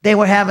 They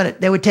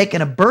were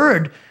taking a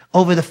bird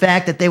over the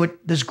fact that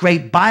this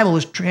great Bible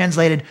was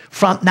translated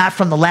not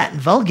from the Latin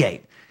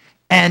Vulgate.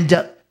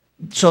 And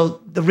so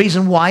the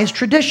reason why is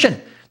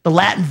tradition. The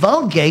Latin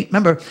Vulgate,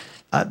 remember,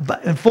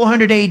 in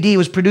 400 AD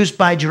was produced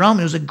by Jerome.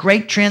 It was a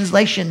great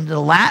translation into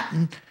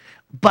Latin.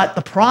 But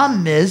the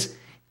problem is,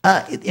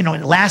 it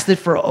lasted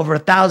for over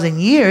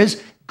 1,000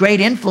 years, great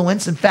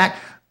influence. In fact,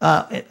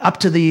 up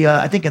to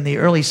I think in the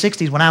early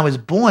 60s when I was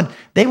born,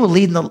 they were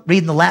reading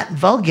the Latin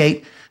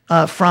Vulgate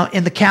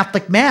in the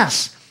Catholic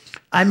Mass.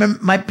 I remember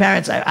my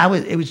parents,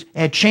 it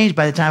had changed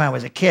by the time I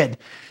was a kid.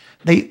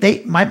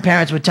 My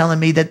parents were telling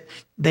me that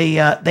they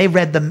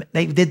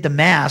did the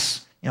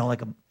Mass,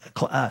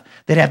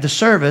 they'd have the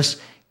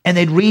service, and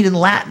they'd read in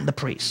Latin, the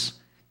priests.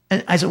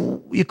 And I said,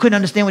 well, you couldn't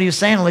understand what he was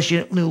saying unless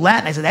you knew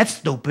Latin. I said, that's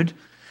stupid.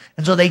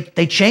 And so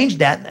they changed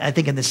that, I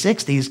think, in the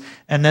 60s,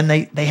 and then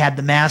they had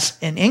the Mass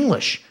in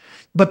English.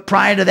 But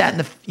prior to that, in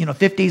the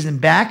 50s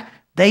and back,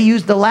 they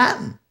used the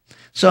Latin.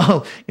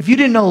 So if you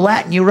didn't know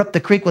Latin, you were up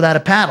the creek without a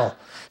paddle.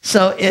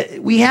 So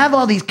we have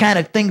all these kind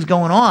of things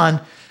going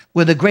on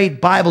with the Great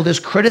Bible, this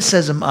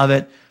criticism of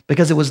it,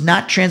 because it was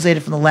not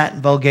translated from the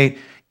Latin Vulgate,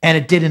 and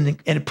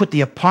it put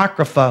the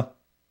Apocrypha,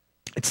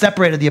 it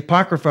separated the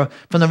Apocrypha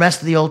from the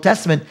rest of the Old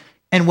Testament,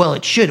 and well,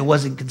 it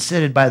wasn't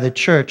considered by the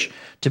church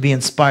to be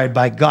inspired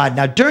by God.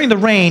 Now, during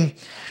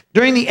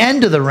the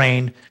end of the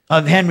reign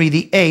of Henry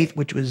VIII,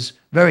 which was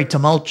very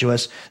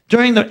tumultuous,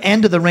 during the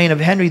end of the reign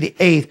of Henry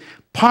VIII,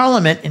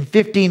 Parliament in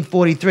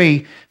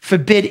 1543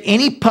 forbid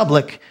any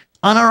public,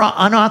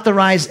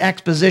 unauthorized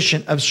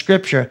exposition of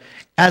Scripture,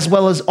 as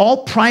well as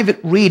all private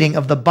reading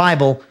of the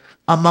Bible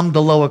among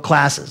the lower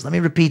classes. Let me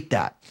repeat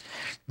that.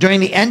 During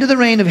the end of the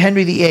reign of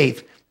Henry VIII,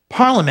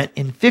 Parliament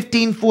in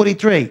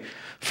 1543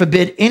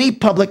 forbid any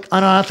public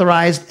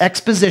unauthorized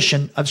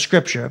exposition of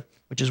Scripture,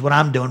 which is what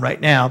I'm doing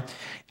right now,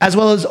 as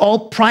well as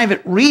all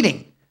private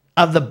reading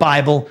of the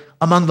Bible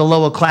among the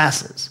lower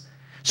classes.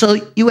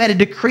 So you had a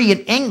decree in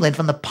England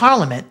from the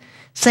Parliament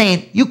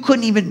saying you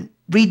couldn't even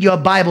read your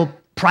Bible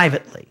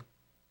privately.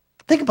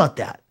 Think about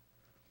that.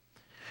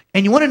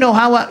 And you want to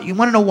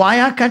know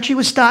why our country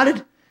was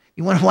started?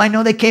 You want to know why I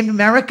know they came to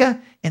America?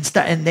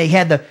 And they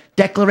had the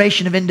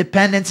Declaration of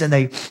Independence, and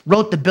they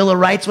wrote the Bill of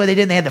Rights where they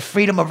did. They had the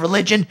freedom of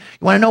religion.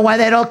 You want to know why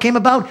that all came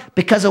about?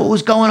 Because of what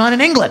was going on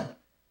in England.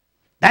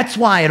 That's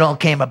why it all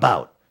came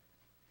about.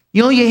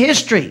 You know your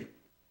history.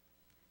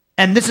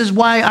 And this is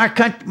why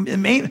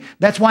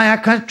that's why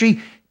our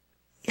country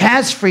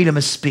has freedom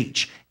of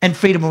speech and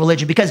freedom of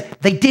religion, because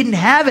they didn't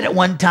have it at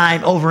one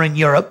time over in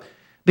Europe.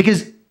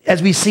 Because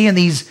as we see in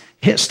these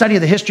study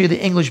of the history of the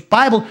English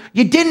Bible,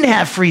 you didn't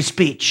have free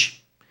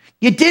speech.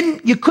 You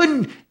didn't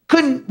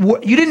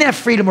have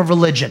freedom of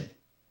religion.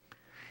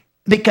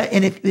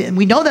 And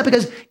we know that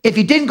because if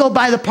you didn't go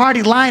by the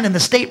party line in the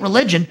state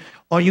religion,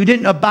 or you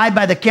didn't abide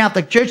by the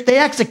Catholic Church, they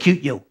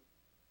execute you.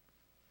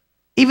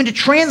 Even to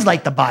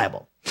translate the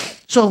Bible.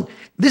 So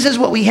this is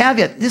what we have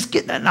yet.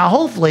 Now,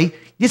 hopefully,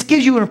 this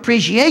gives you an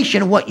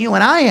appreciation of what you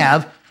and I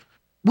have.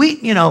 We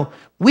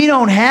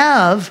don't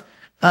have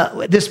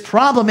this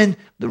problem, and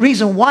the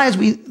reason why is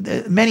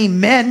many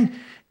men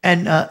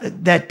and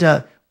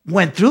that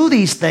went through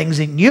these things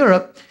in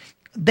Europe,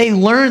 they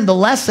learned the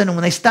lesson, and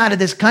when they started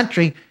this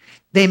country,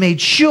 they made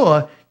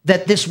sure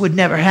that this would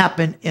never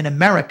happen in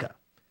America.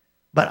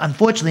 But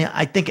unfortunately,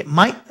 I think it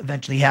might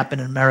eventually happen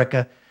in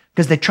America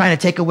because they're trying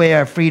to take away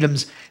our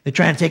freedoms. They're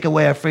trying to take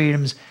away our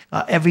freedoms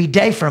every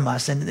day from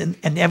us. And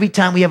every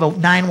time we have a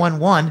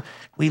 911,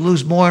 we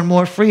lose more and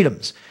more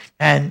freedoms.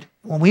 And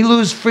when we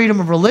lose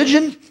freedom of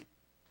religion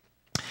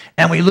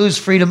and we lose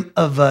freedom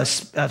of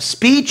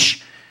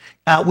speech,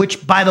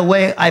 which, by the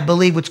way, I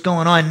believe what's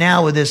going on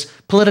now with this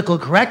political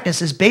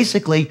correctness is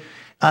basically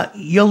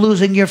you're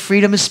losing your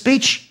freedom of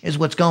speech is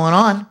what's going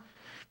on.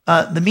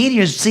 The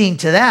media is seeing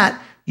to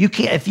that. You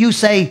can't, if you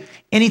say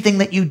anything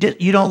that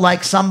you don't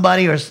like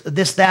somebody or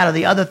this, that, or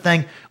the other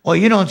thing, or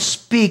you don't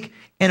speak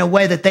in a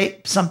way that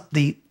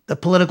the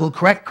political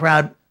correct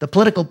crowd,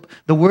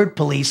 the word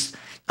police,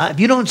 if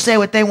you don't say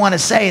what they want to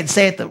say and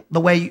say it the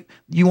way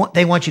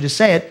they want you to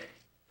say it,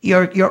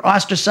 you're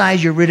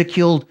ostracized, you're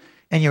ridiculed,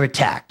 and you're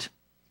attacked.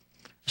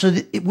 So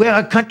where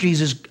our country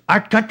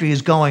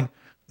is going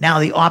now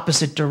the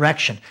opposite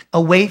direction,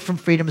 away from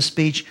freedom of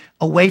speech,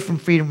 away from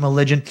freedom of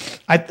religion.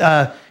 We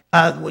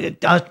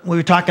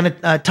were talking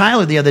to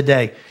Tyler the other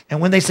day,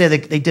 and when they say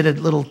they did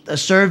a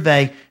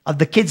survey of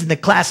the kids in the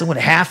class, and what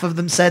half of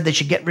them said they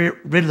should get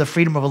rid of the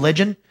freedom of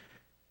religion,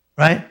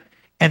 right?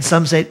 And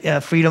some say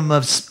freedom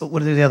of,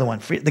 what is the other one?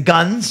 The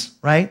guns,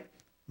 right?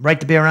 Right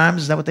to bear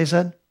arms, is that what they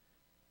said?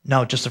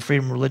 No, just the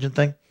freedom of religion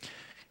thing.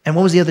 And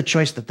what was the other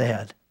choice that they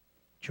had?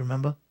 Do you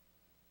remember?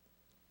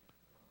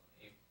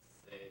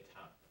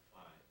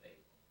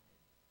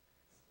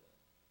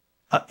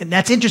 And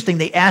that's interesting.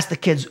 They asked the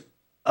kids,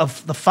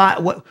 of the five,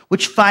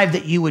 which five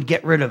that you would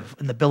get rid of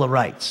in the Bill of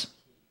Rights?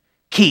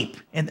 Keep.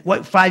 And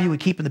what five you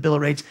would keep in the Bill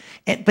of Rights.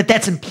 But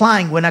that's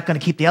implying we're not going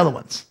to keep the other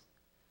ones,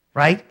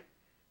 right?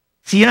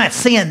 So you're not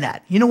seeing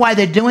that. You know why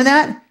they're doing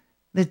that?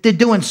 They're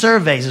doing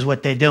surveys is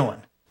what they're doing.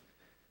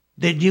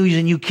 They're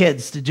using you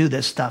kids to do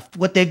this stuff.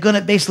 What they're going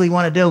to basically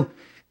want to do,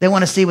 they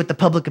want to see what the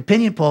public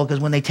opinion poll,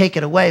 because when they take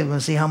it away, we're going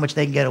to see how much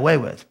they can get away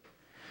with.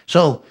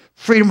 So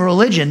freedom of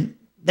religion,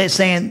 they're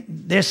saying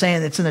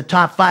it's in the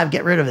top 5,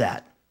 get rid of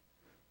that.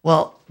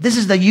 Well, this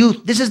is the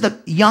youth, this is the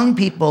young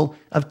people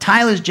of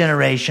Tyler's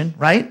generation,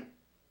 right?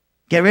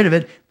 Get rid of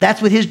it.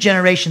 That's what his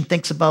generation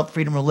thinks about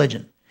freedom of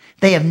religion.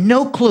 They have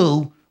no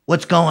clue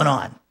what's going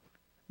on.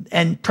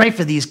 And pray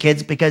for these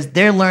kids because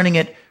they're learning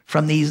it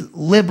from these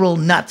liberal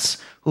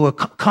nuts who are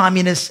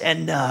communists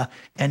and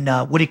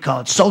what do you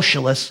call it,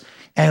 socialists,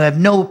 and who have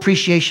no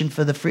appreciation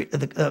for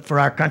for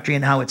our country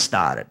and how it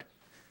started.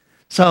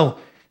 So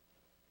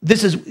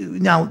this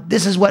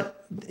is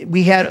what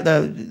we had.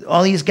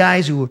 All these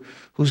guys who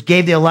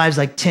gave their lives,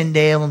 like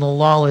Tyndale and the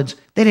Lollards,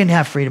 they didn't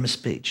have freedom of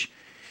speech.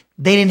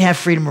 They didn't have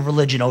freedom of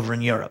religion over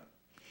in Europe.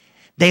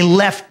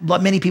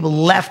 Many people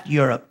left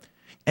Europe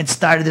and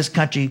started this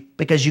country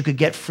because you could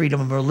get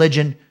freedom of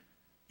religion.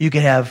 You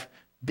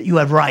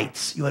had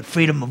rights. You had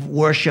freedom of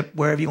worship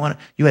wherever you want.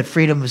 You had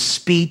freedom of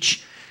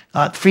speech,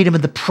 freedom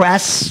of the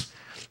press.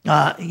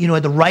 Had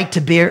the right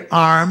to bear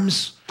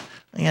arms.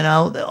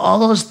 All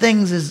those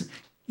things is,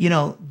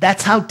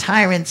 that's how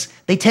tyrants,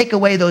 they take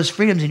away those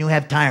freedoms and you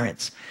have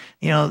tyrants.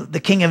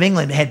 The King of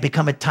England had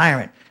become a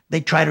tyrant.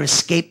 They try to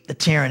escape the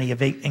tyranny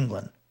of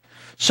England.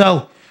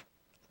 So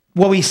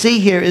what we see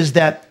here is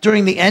that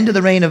during the end of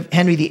the reign of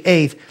Henry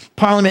VIII,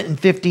 Parliament in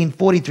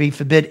 1543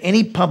 forbid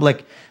any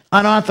public,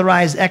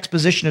 unauthorized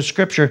exposition of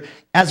Scripture,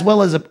 as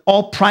well as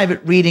all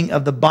private reading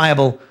of the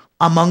Bible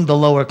among the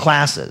lower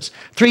classes.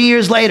 3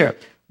 years later,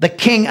 the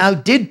king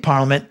outdid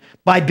Parliament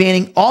by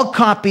banning all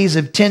copies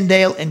of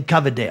Tyndale and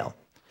Coverdale.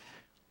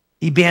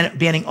 He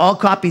banning all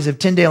copies of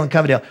Tyndale and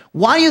Coverdale.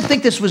 Why do you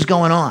think this was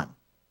going on?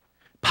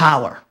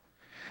 Power.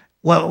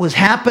 What was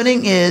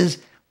happening is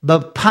the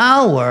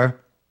power,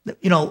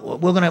 we're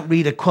going to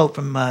read a quote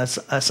from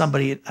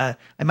somebody, it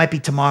might be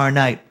tomorrow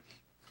night,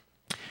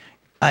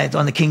 it's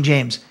on the King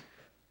James.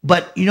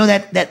 But you know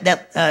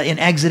that in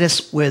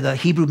Exodus where the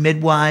Hebrew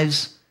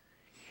midwives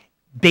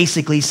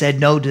basically said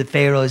no to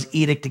Pharaoh's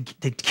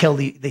edict to kill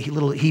the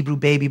little Hebrew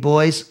baby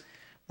boys,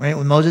 right,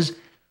 with Moses?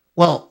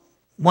 Well,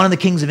 one of the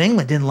kings of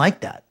England didn't like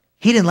that.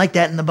 He didn't like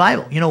that in the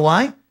Bible. You know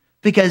why?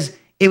 Because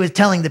it was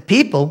telling the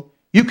people,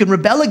 you can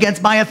rebel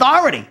against my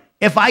authority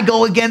if I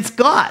go against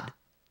God.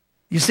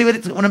 You see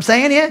what I'm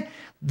saying here?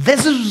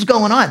 This is what's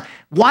going on.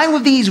 Why were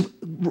these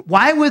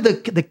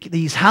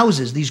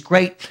houses, these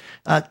great,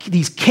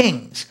 these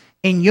kings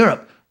in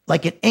Europe,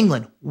 like in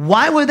England,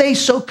 why were they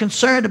so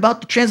concerned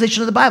about the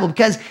translation of the Bible?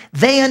 Because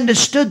they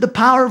understood the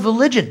power of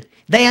religion.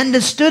 They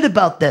understood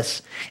about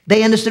this.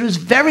 They understood it was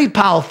very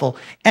powerful.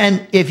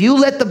 And if you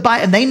let the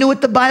Bible, and they knew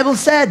what the Bible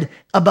said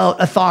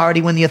about authority,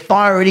 when the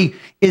authority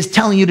is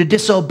telling you to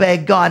disobey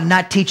God and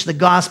not teach the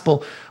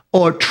gospel,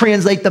 or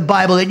translate the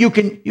Bible, that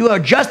you are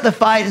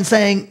justified in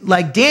saying,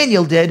 like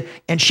Daniel did,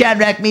 and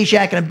Shadrach,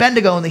 Meshach, and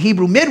Abednego, and the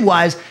Hebrew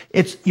midwives,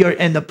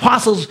 and the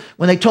apostles,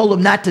 when they told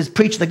them not to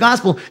preach the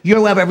gospel,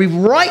 you have every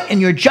right and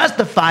you're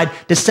justified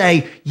to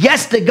say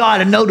yes to God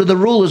and no to the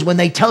rulers when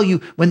they tell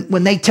you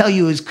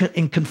is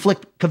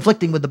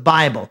conflicting with the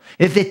Bible.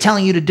 If they're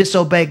telling you to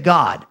disobey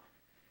God,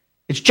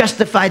 it's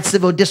justified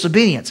civil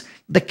disobedience.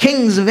 The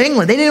kings of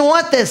England, they didn't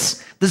want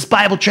this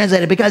Bible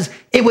translated because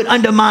it would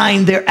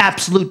undermine their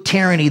absolute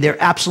tyranny,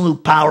 their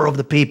absolute power over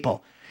the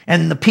people.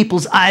 And the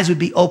people's eyes would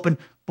be open.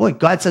 Boy,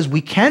 God says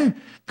we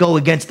can go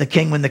against the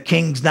king when the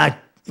king's not,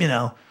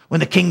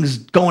 when the king's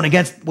going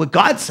against what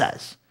God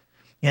says,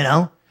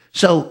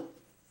 So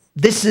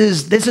this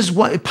is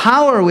what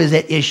power was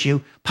at issue,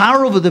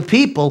 power over the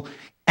people,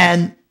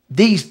 and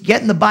these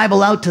getting the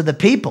Bible out to the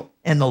people.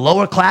 And the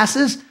lower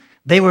classes,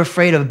 they were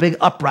afraid of a big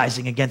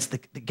uprising against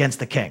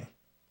the king.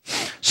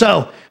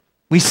 So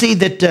we see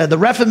that the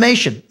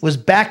Reformation was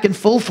back in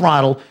full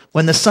throttle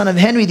when the son of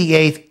Henry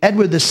VIII,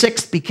 Edward VI,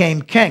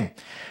 became king.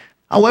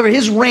 However,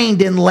 his reign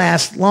didn't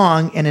last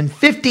long, and in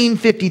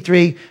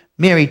 1553,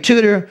 Mary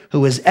Tudor, who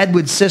was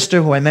Edward's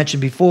sister, who I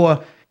mentioned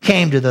before,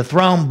 came to the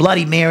throne.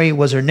 Bloody Mary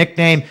was her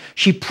nickname.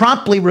 She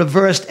promptly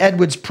reversed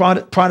Edward's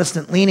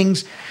Protestant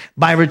leanings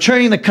by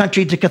returning the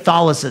country to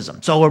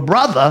Catholicism. So her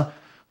brother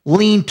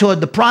leaned toward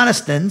the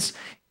Protestants,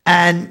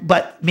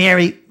 but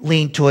Mary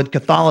leaned toward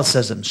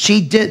Catholicism.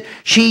 She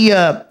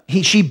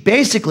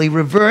basically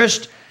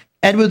reversed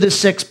Edward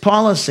VI's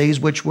policies,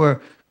 which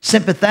were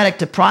sympathetic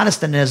to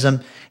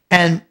Protestantism,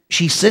 and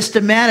she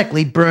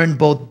systematically burned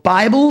both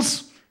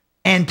Bibles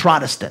and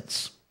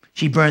Protestants.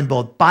 She burned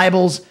both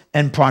Bibles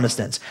and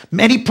Protestants.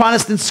 Many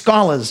Protestant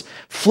scholars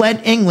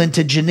fled England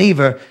to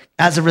Geneva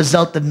as a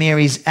result of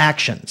Mary's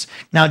actions.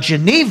 Now,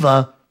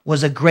 Geneva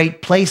was a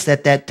great place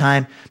at that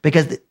time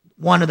because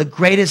one of the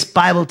greatest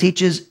Bible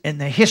teachers in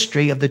the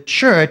history of the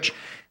church,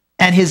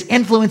 and his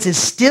influence is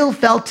still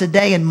felt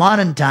today in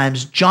modern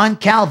times. John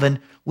Calvin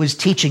was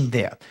teaching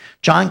there.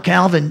 John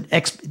Calvin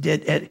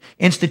had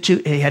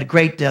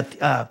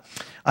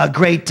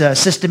great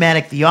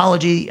systematic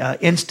theology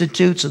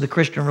institutes of the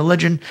Christian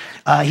religion.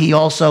 He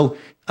also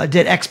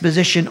did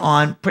exposition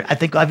on, I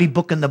think, every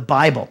book in the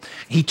Bible.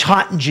 He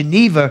taught in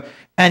Geneva,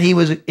 and he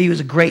was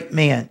a great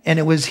man. And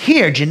it was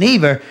here,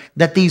 Geneva,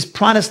 that these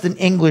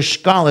Protestant English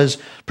scholars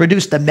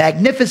produced a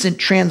magnificent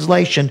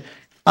translation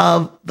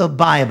of the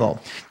Bible.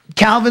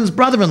 Calvin's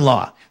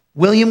brother-in-law,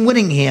 William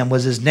Whittingham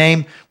was his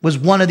name, was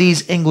one of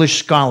these English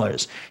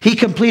scholars. He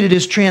completed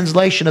his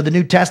translation of the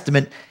New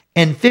Testament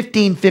in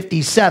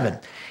 1557.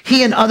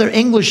 He and other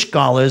English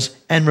scholars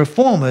and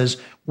reformers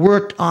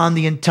worked on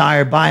the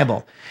entire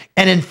Bible.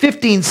 And in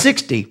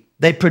 1560,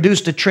 they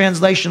produced a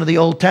translation of the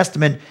Old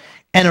Testament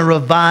and a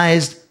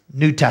revised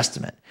New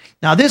Testament.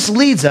 Now, this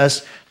leads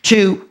us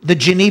to the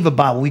Geneva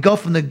Bible. We go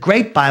from the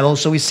Great Bible,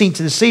 so we've seen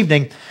to this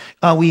evening,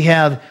 we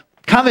have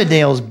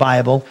Coverdale's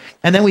Bible,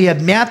 and then we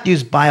have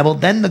Matthew's Bible,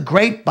 then the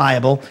Great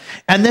Bible,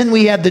 and then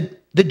we have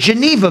the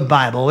Geneva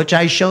Bible, which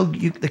I showed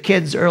you the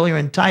kids earlier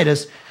in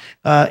Titus.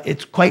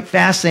 It's quite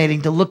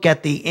fascinating to look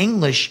at the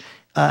English,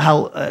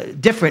 how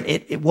different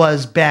it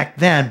was back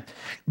then.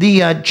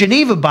 The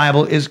Geneva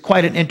Bible is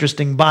quite an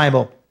interesting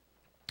Bible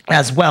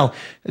as well.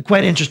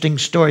 Quite an interesting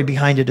story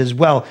behind it as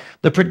well.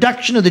 The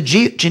production of the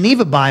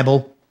Geneva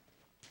Bible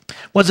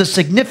was a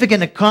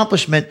significant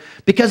accomplishment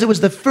because it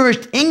was the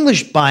first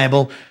English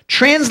Bible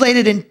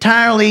translated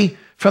entirely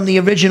from the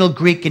original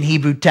Greek and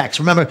Hebrew text.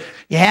 Remember,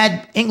 you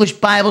had English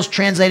Bibles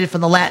translated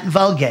from the Latin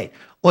Vulgate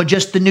or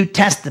just the New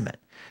Testament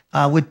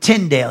with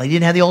Tyndale. He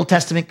didn't have the Old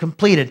Testament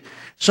completed.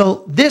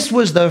 So this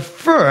was the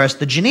first,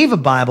 the Geneva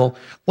Bible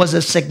was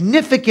a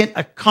significant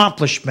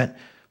accomplishment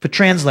for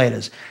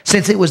translators,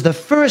 since it was the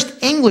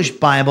first English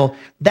Bible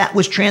that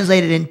was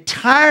translated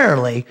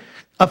entirely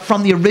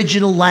from the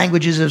original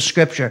languages of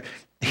Scripture,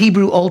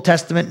 Hebrew Old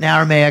Testament and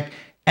Aramaic,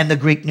 and the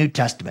Greek New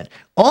Testament.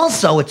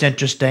 Also, it's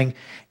interesting,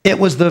 it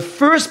was the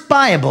first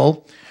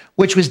Bible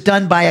which was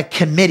done by a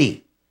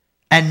committee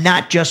and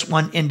not just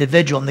one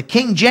individual. And the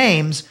King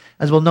James,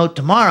 as we'll note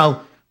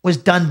tomorrow, was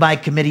done by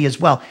committee as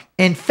well.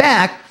 In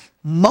fact,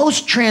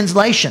 most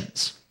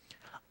translations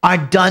are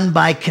done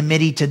by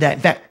committee today. In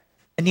fact,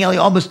 nearly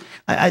almost,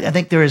 I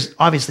think there's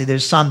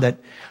some that,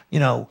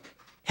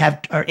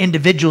 or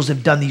individuals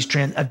have done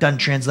done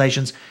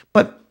translations,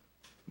 but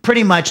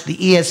pretty much the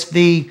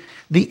ESV,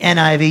 the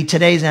NIV,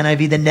 today's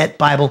NIV, the Net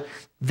Bible,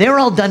 they're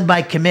all done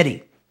by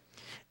committee.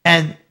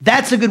 And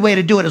that's a good way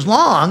to do it as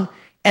long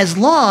as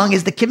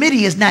the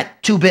committee is not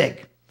too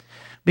big.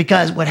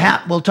 Because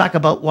we'll talk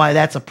about why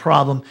that's a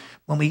problem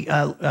when we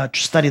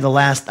study the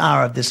last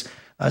hour of this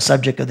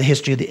subject of the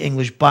history of the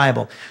English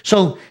Bible.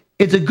 So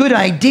it's a good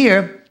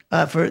idea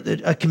for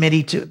a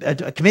committee to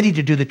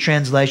do the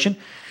translation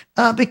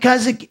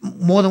because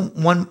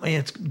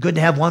it's good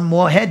to have one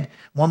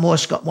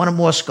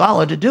more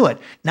scholar to do it.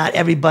 Not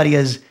everybody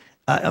is.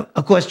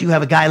 Of course, you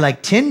have a guy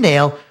like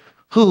Tyndale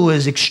who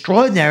is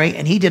extraordinary,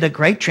 and he did a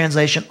great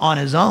translation on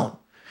his own.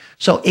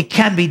 So it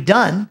can be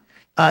done.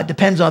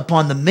 Depends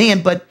upon the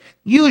man, but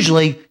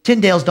usually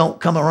Tyndales don't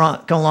come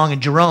along,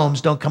 and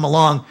Jerome's don't come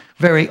along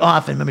very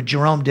often. Remember,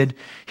 Jerome did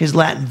his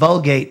Latin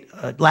Vulgate,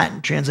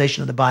 Latin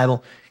translation of the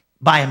Bible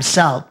by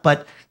himself.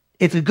 But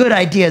it's a good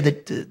idea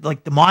that,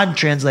 like the modern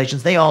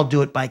translations, they all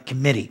do it by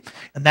committee,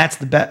 and that's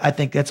the best. I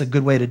think that's a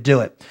good way to do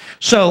it.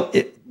 So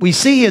we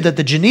see here that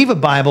the Geneva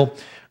Bible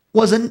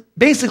was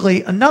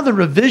basically another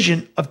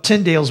revision of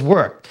Tyndale's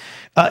work.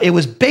 It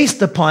was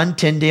based upon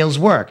Tyndale's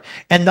work,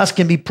 and thus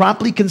can be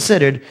properly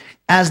considered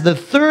as the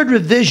third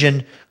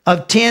revision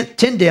of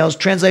Tyndale's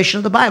translation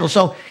of the Bible.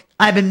 So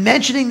I've been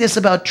mentioning this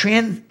about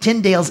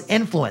Tyndale's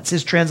influence,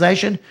 his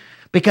translation,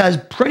 because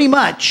pretty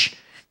much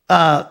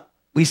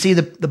we see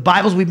the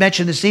Bibles we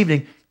mentioned this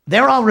evening,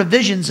 they're all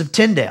revisions of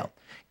Tyndale.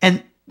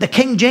 And the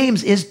King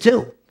James is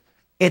too.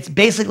 It's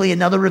basically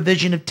another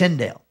revision of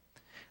Tyndale.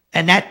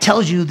 And that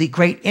tells you the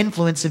great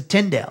influence of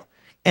Tyndale.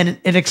 And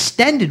it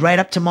extended right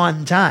up to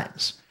modern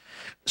times.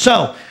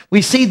 So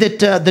we see that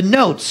the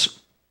notes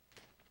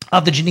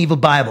of the Geneva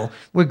Bible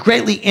were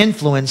greatly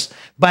influenced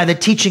by the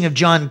teaching of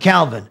John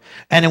Calvin.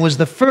 And it was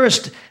the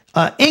first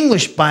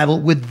English Bible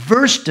with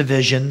verse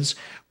divisions,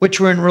 which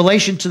were in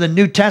relation to the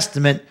New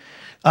Testament,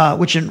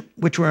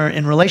 which were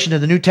in relation to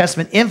the New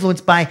Testament,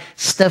 influenced by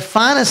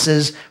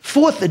Stephanus's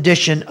fourth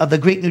edition of the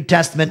Greek New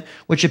Testament,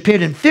 which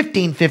appeared in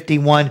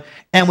 1551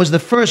 and was the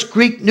first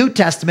Greek New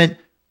Testament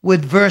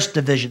with verse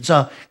division.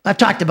 So I've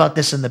talked about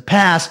this in the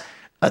past.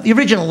 The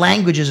original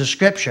languages of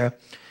Scripture,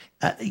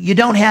 you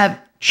don't have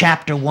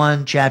chapter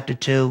 1, chapter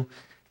 2.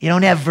 You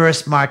don't have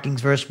verse markings,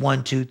 verse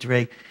 1, 2,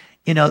 3.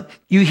 You know,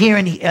 you hear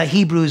in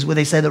Hebrews where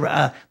they say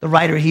the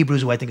writer of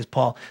Hebrews, who I think is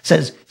Paul,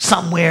 says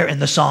somewhere in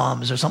the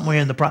Psalms or somewhere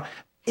in the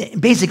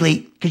basically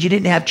because you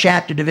didn't have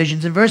chapter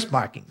divisions and verse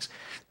markings.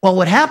 Well,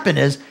 what happened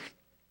is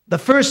the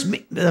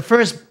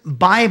first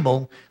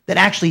Bible that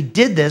actually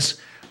did this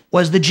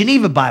was the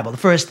Geneva Bible, the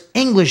first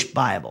English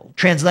Bible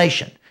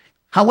translation.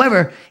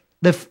 However,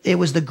 it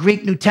was the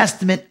Greek New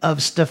Testament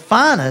of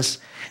Stephanus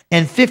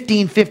in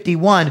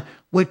 1551,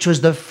 which was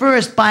the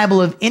first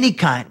Bible of any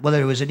kind,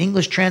 whether it was an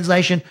English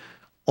translation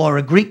or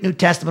a Greek New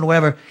Testament or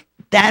whatever.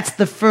 That's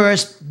the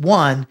first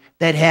one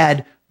that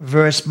had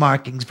verse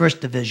markings, verse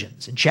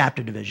divisions, and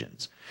chapter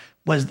divisions.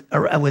 Was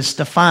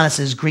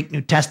Stephanus's Greek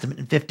New Testament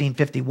in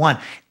 1551.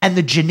 And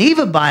the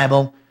Geneva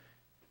Bible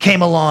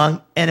came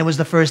along, and it was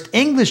the first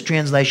English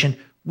translation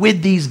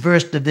with these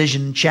verse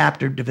division and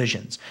chapter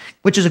divisions,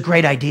 which is a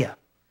great idea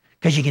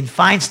because you can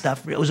find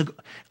stuff.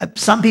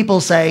 Some people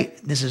say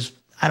this is,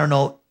 I don't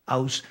know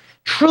how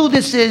true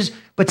this is,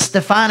 but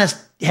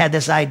Stephanus had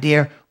this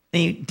idea,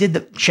 and he did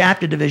the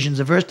chapter divisions,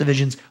 the verse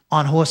divisions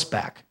on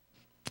horseback.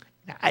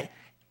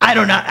 I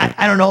don't know.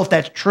 I don't know if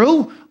that's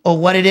true or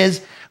what it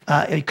is.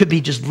 It could be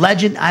just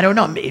legend. I don't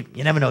know.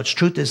 You never know. It's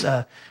truth is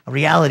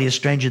reality is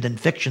stranger than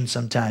fiction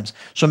sometimes.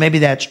 So maybe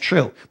that's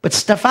true. But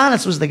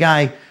Stephanus was the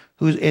guy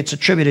who it's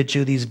attributed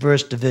to these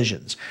verse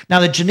divisions. Now,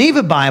 the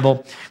Geneva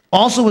Bible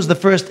also was the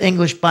first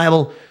English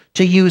Bible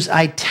to use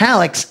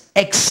italics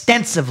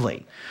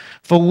extensively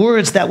for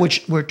words that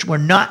which were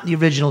not in the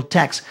original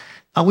text.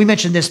 We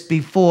mentioned this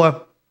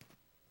before.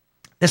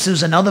 This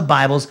was in other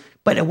Bibles,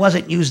 but it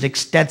wasn't used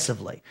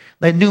extensively.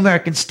 The New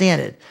American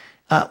Standard,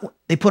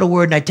 they put a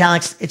word in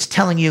italics. It's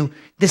telling you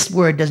this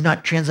word does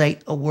not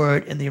translate a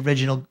word in the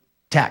original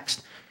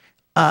text.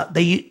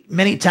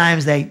 Many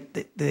times they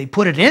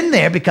put it in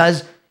there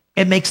because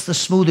it makes the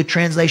smoother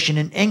translation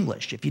in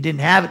English. If you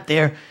didn't have it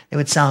there, it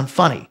would sound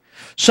funny.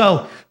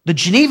 So the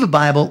Geneva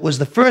Bible was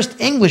the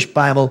first English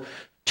Bible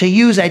to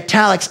use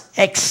italics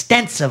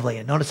extensively.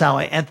 And notice how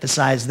I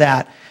emphasize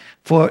that.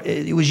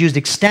 It was used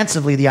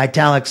extensively, the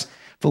italics,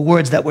 for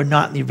words that were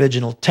not in the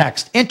original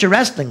text.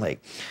 Interestingly,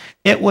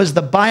 it was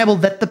the Bible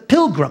that the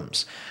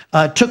Pilgrims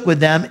took with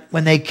them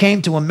when they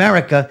came to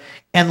America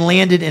and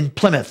landed in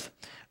Plymouth.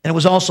 And it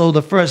was also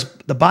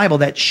the Bible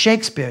that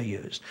Shakespeare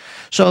used.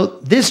 So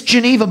this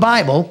Geneva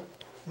Bible,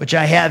 which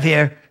I have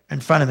here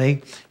in front of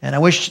me, and I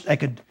wish I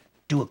could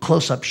do a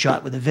close-up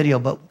shot with a video,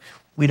 but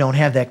we don't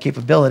have that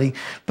capability.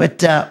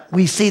 But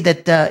we see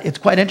that it's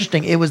quite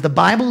interesting. It was the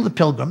Bible of the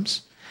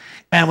Pilgrims,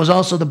 and it was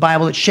also the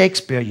Bible that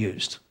Shakespeare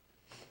used.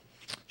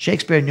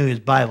 Shakespeare knew his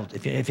Bible,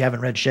 if you haven't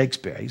read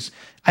Shakespeare.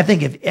 I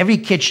think if every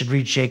kid should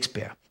read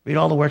Shakespeare. Read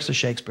all the works of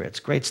Shakespeare. It's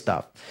great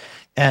stuff.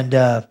 And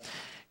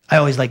I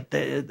always liked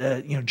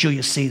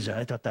Julius Caesar.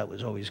 I thought that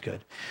was always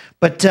good.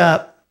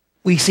 But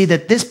we see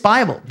that this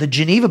Bible, the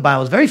Geneva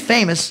Bible, is very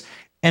famous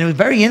and it was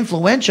very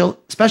influential,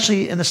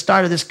 especially in the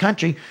start of this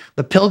country.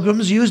 The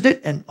Pilgrims used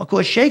it, and of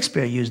course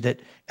Shakespeare used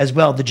it as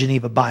well, the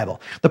Geneva Bible.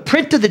 The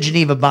print of the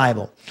Geneva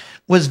Bible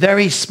was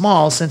very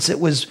small since it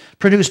was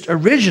produced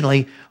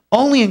originally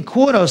only in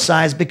quarto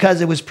size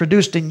because it was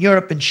produced in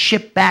Europe and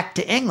shipped back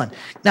to England.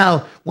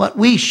 Now, what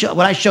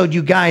I showed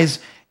you guys,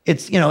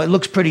 it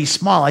looks pretty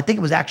small. I think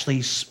it was actually,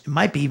 it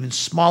might be even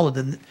smaller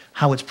than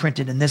how it's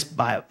printed in this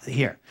Bible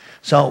here.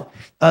 So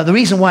the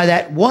reason why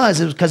that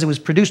was because it was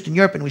produced in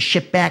Europe and was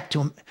shipped back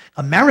to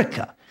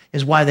America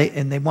is why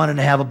they wanted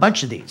to have a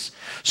bunch of these.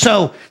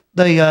 So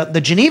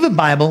the Geneva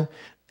Bible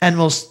and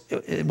we'll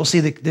see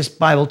this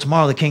Bible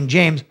tomorrow, the King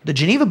James, the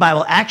Geneva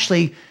Bible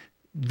actually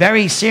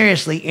very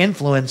seriously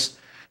influenced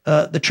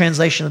the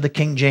translation of the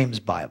King James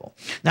Bible.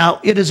 Now,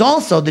 it is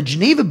also, the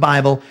Geneva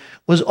Bible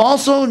was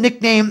also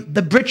nicknamed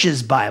the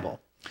Breeches Bible.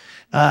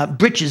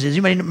 Breeches is,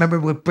 you might remember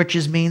what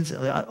breeches means?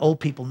 Old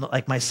people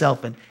like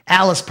myself, and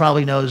Alice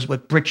probably knows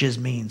what breeches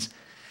means.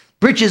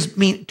 Breeches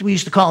mean, we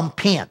used to call them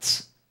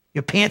pants.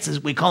 Your pants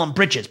is, we call them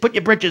breeches. Put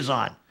your breeches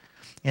on.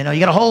 You know, you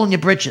got a hole in your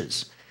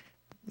breeches.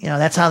 You know,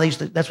 that's what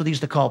they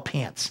used to call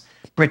pants,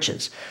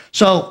 breeches.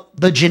 So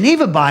the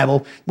Geneva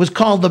Bible was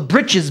called the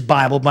Breeches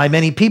Bible by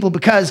many people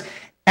because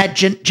at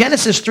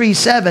Genesis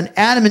 3:7,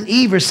 Adam and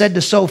Eve are said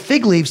to sew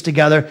fig leaves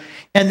together,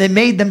 and they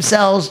made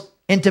themselves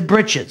into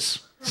breeches.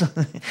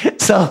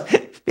 So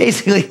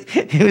basically,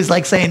 it was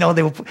like saying, oh,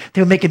 they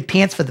were making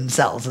pants for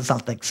themselves or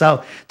something,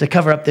 so to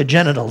cover up their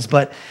genitals.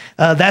 But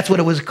that's what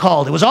it was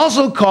called. It was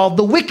also called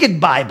the Wicked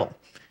Bible.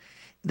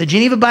 The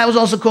Geneva Bible was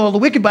also called the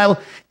Wicked Bible,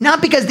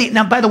 not because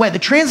now, by the way, the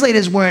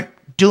translators weren't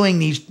doing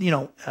these. You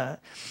know,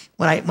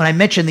 when I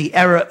mentioned the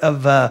era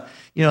of the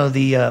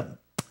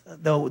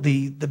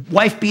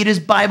wife beaters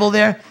Bible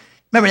there,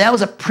 remember that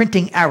was a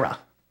printing error.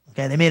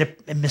 Okay, they made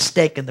a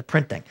mistake in the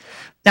printing.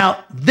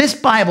 Now, this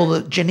Bible,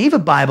 the Geneva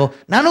Bible,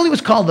 not only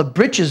was called the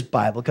Breeches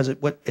Bible because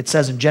what it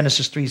says in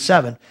Genesis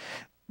 3:7,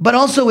 but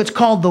also it's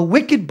called the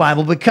Wicked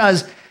Bible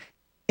because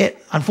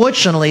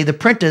unfortunately, the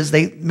printers,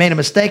 they made a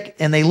mistake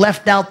and they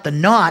left out the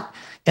not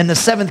in the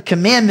 7th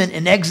commandment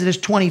in Exodus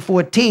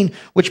 20:14,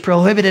 which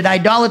prohibited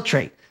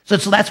idolatry. So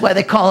that's why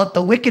they call it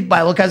the Wicked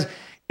Bible, because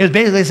it was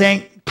basically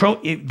saying,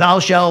 thou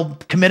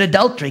shalt commit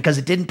adultery, because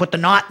it didn't put the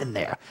not in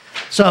there.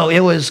 So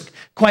it was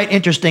quite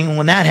interesting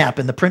when that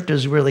happened. The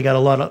printers really got a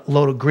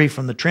load of grief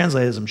from the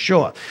translators, I'm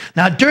sure.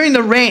 Now, during the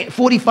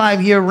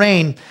 45-year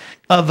reign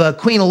of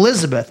Queen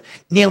Elizabeth,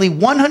 nearly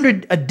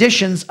 100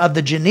 editions of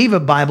the Geneva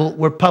Bible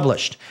were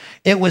published.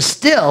 It was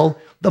still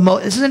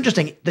this is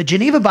interesting, the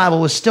Geneva Bible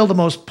was still the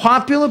most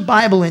popular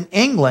Bible in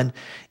England,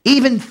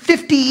 even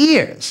 50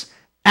 years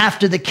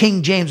after the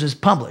King James was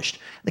published.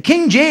 The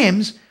King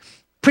James,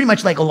 pretty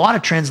much like a lot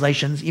of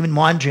translations, even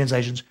modern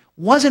translations,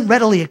 wasn't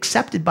readily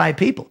accepted by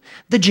people.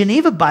 The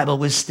Geneva Bible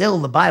was still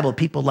the Bible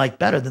people liked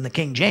better than the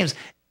King James,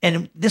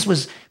 and this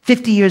was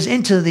 50 years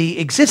into the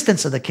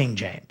existence of the King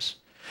James.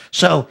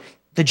 So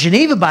the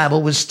Geneva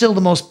Bible was still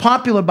the most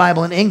popular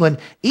Bible in England,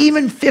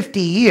 even 50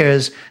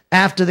 years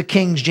after the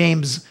King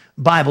James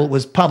Bible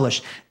was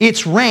published.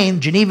 Its reign,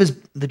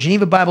 the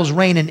Geneva Bible's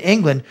reign in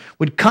England,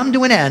 would come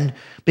to an end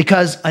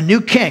because a new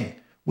king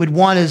would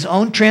want his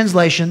own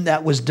translation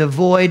that was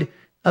devoid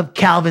of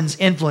Calvin's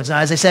influence. Now,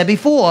 as I said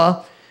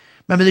before,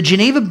 remember the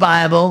Geneva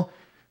Bible,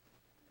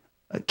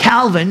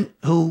 Calvin,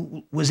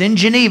 who was in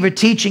Geneva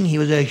teaching, he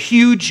was a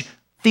huge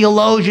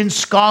theologian,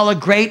 scholar,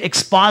 great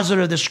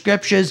expositor of the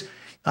scriptures.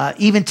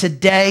 Even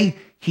today,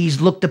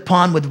 he's looked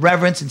upon with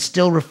reverence, and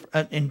still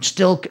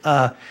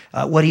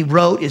what he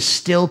wrote is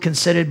still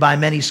considered by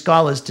many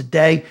scholars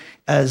today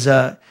as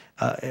to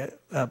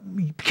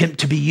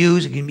be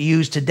used. It can be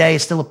used today.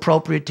 It's still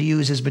appropriate to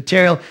use his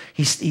material.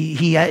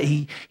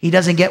 He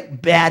doesn't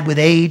get bad with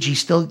age. He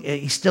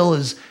still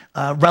is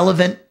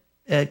relevant.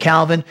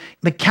 Calvin,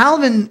 but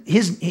Calvin,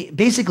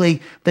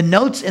 basically the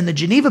notes in the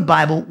Geneva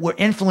Bible were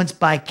influenced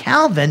by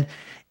Calvin,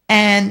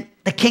 and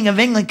the King of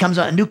England comes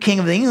on, a new King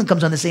of England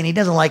comes on the scene. He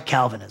doesn't like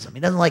Calvinism. He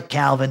doesn't like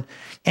Calvin,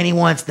 and he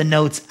wants the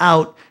notes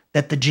out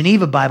that the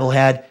Geneva Bible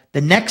had.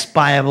 The next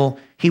Bible,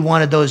 he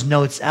wanted those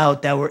notes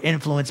out that were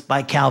influenced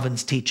by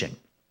Calvin's teaching.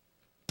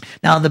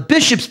 Now, the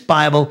Bishop's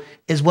Bible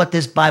is what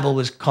this Bible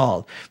was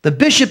called. The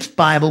Bishop's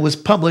Bible was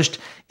published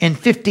in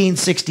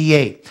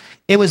 1568.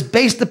 It was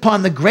based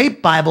upon the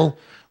Great Bible,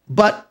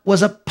 but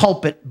was a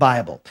pulpit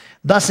Bible.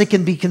 Thus, it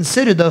can be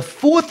considered the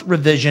 4th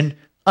revision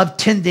of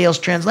Tyndale's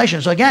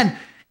translation. So again,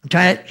 I'm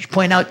trying to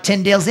point out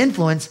Tyndale's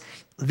influence.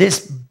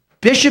 This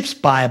Bishop's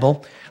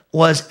Bible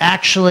was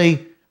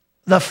actually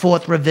the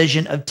 4th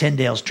revision of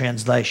Tyndale's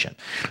translation.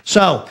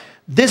 So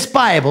this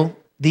Bible,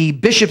 the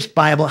Bishop's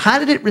Bible, how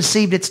did it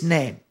receive its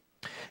name?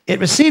 It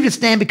received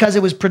its name because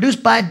it was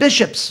produced by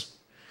bishops.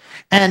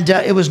 And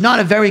it was not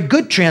a very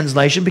good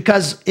translation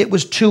because it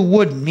was too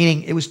wooden,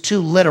 meaning it was too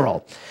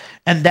literal,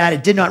 and that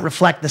it did not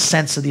reflect the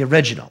sense of the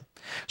original.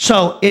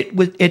 So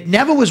it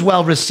never was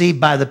well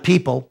received by the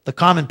people, the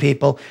common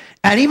people,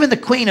 and even the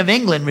Queen of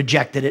England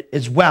rejected it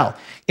as well.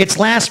 Its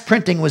last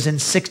printing was in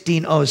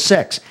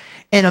 1606.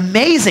 And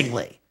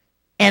amazingly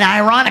and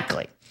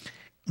ironically,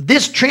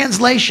 this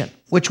translation,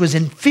 which was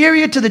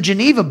inferior to the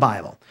Geneva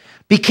Bible,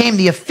 became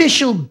the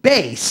official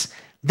base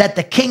that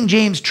the King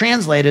James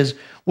translators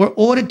were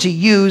ordered to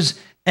use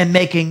in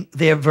making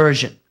their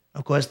version.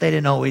 Of course, they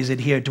didn't always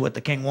adhere to what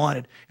the king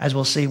wanted, as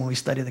we'll see when we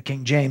study the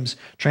King James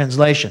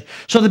translation.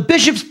 So the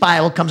Bishop's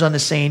Bible comes on the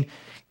scene,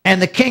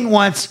 and the king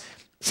wants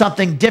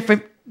something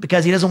different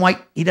because he doesn't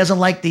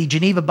like the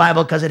Geneva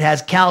Bible because it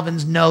has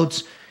Calvin's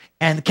notes,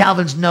 and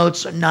Calvin's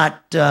notes are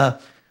not,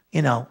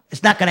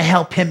 it's not going to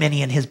help him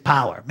any in his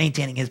power,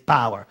 maintaining his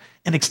power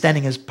and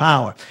extending his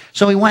power.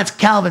 So he wants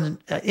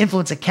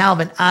influence of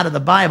Calvin out of the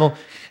Bible.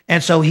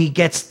 And so he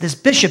gets this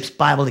bishop's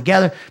Bible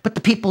together, but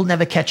the people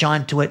never catch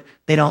on to it.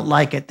 They don't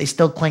like it. They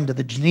still cling to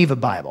the Geneva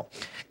Bible.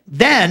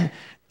 Then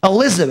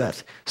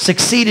Elizabeth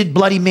succeeded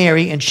Bloody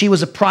Mary, and she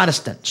was a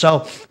Protestant.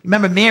 So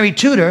remember Mary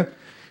Tudor,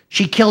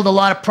 she killed a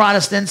lot of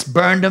Protestants,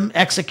 burned them,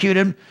 executed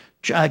them,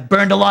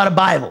 burned a lot of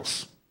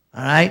Bibles.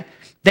 All right?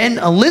 Then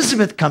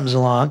Elizabeth comes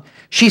along.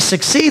 She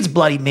succeeds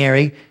Bloody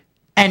Mary,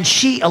 and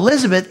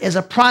Elizabeth is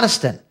a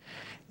Protestant.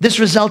 This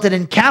resulted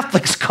in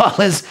Catholic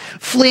scholars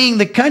fleeing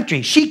the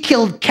country. She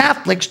killed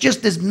Catholics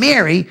just as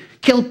Mary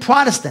killed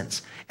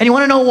Protestants. And you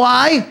want to know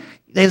why?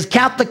 There's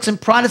Catholics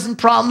and Protestant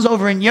problems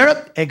over in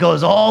Europe. It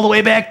goes all the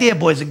way back there,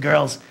 boys and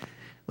girls,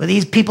 with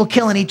these people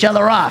killing each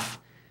other off.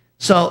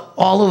 So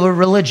all over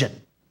religion,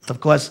 of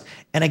course.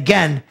 And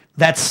again,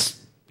 that's,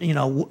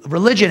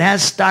 religion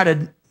has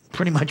started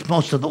pretty much a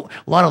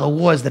lot of the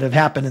wars that have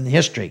happened in the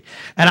history.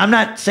 And I'm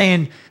not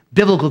saying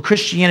biblical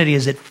Christianity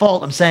is at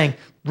fault. I'm saying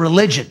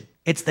religion.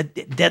 It's the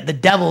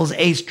devil's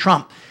ace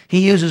trump.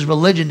 He uses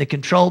religion to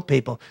control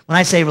people. When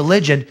I say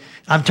religion,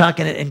 I'm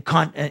talking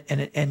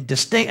in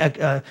distinct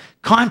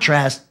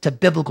contrast to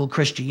biblical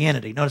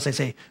Christianity. Notice I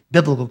say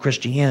biblical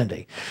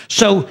Christianity.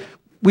 So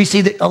we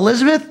see that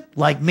Elizabeth,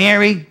 like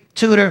Mary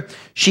Tudor,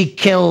 she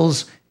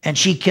kills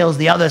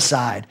the other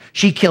side.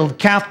 She killed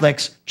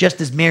Catholics just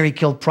as Mary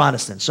killed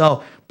Protestants.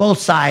 So both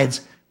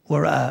sides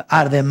were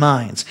out of their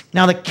minds.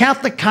 Now the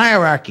Catholic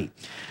hierarchy,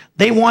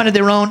 they wanted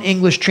their own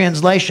English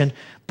translation,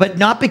 but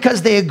not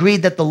because they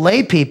agreed that the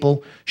lay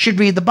people should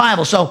read the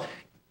Bible. So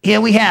here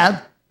we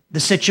have the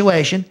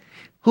situation.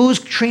 Who's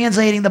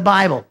translating the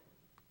Bible?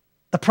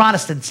 The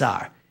Protestants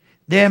are.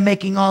 They're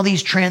making all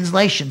these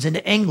translations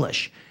into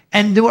English.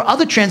 And there were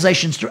other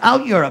translations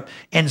throughout Europe,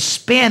 in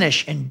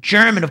Spanish and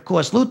German. Of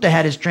course, Luther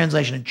had his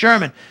translation in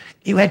German.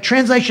 You had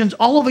translations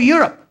all over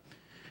Europe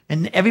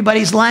in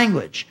everybody's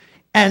language.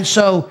 And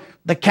so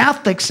the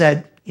Catholics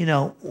said,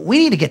 we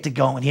need to get to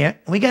going here.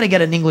 We got to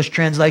get an English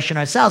translation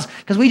ourselves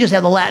because we just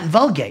have the Latin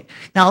Vulgate.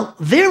 Now,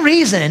 their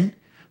reason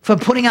for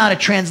putting out a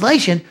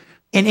translation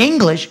in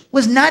English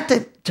was not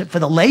for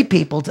the lay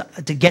people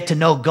to get to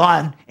know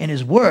God and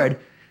his word,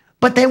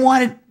 but they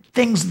wanted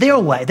things their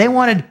way. They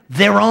wanted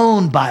their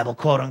own Bible,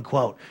 quote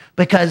unquote,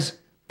 because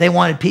they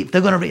wanted people,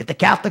 they're going to read, the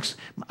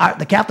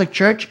Catholic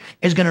Church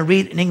is going to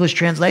read an English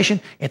translation.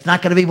 It's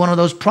not going to be one of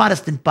those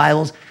Protestant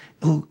Bibles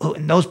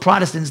and those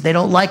Protestants, they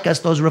don't like us,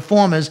 those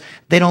reformers,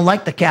 they don't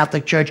like the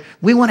Catholic Church.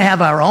 We want to have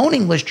our own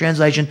English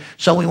translation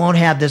so we won't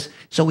have this,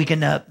 so we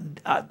can,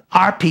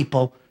 our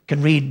people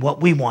can read what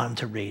we want them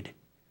to read.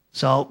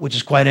 So, which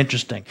is quite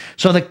interesting.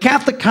 So the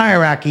Catholic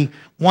hierarchy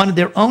wanted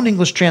their own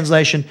English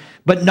translation,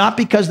 but not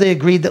because they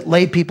agreed that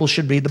lay people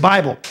should read the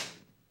Bible.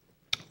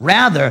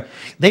 Rather,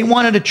 they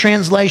wanted a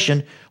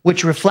translation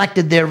which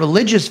reflected their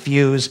religious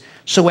views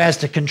so as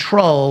to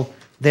control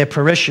their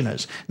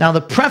parishioners. Now, the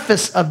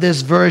preface of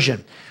this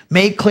version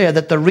made clear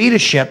that the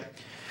readership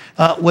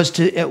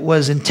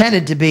was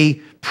intended to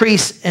be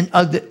priests and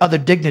other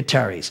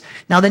dignitaries.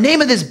 Now, the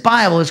name of this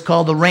Bible is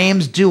called the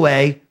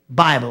Rheims-Douai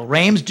Bible.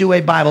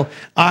 Rheims-Douai Bible,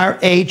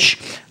 R-H-E-I-M-S,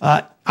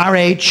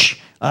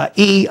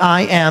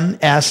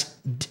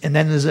 and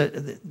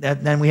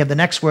then we have the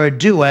next word,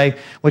 Douai,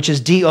 which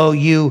is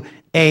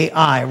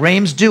D-O-U-A-I.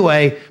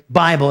 Rheims-Douai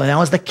Bible, and that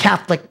was the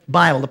Catholic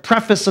Bible. The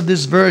preface of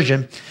this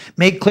version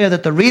made clear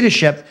that the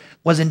readership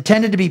was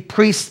intended to be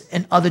priests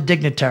and other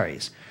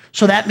dignitaries.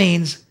 So that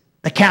means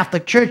the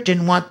Catholic Church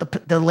didn't want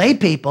the lay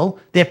people,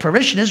 their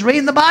parishioners,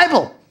 reading the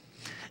Bible.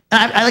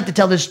 And I like to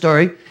tell this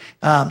story.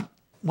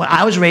 When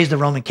I was raised a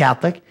Roman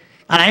Catholic,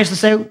 and I used to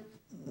say,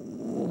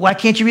 why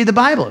can't you read the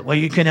Bible? Well,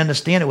 you can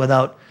understand it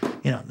without,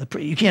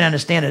 you can't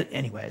understand it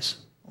anyways.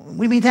 What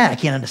do you mean that? I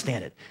can't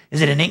understand it.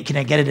 Can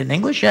I get it in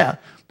English? Yeah.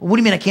 But what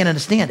do you mean I can't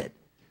understand it?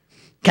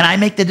 Can I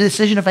make the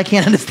decision if I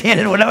can't understand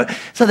it or whatever?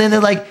 So then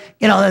they're like,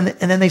 and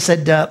then they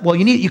said, well,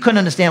 you couldn't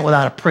understand it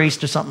without a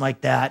priest or something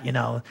like that, And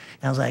I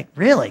was like,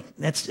 really?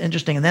 That's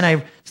interesting. And then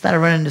I started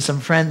running into some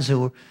friends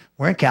who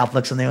weren't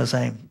Catholics, and they were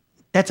saying,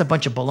 that's a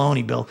bunch of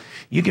baloney, Bill.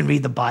 You can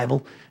read the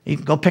Bible. You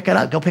can go pick it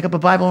up. Go pick up a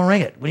Bible and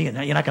read it.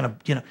 You're not going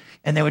to,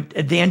 And they would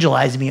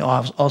evangelize me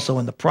also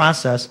in the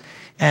process.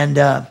 And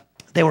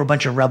they were a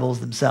bunch of rebels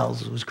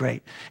themselves. It was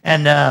great.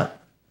 And I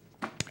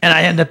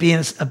ended up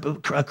being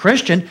a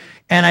Christian.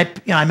 And I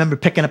remember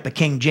picking up the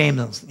King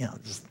James.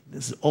 This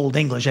is old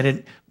English.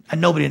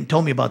 Nobody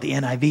told me about the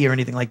NIV or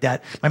anything like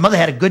that. My mother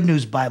had a Good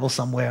News Bible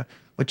somewhere,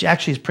 which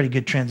actually is pretty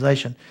good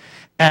translation.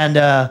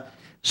 And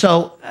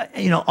so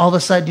all of a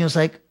sudden, it was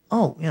like,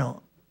 oh,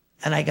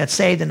 and I got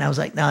saved, and I was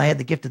like, now I had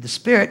the gift of the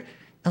Spirit.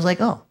 I was like,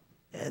 oh,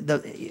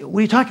 what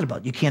are you talking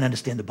about? You can't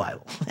understand the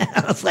Bible.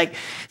 I was like,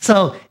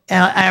 so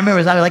I remember I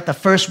was like the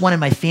first one in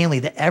my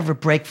family to ever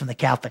break from the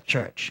Catholic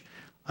Church.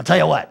 I'll tell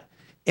you what,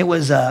 it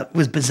was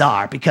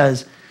bizarre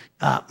because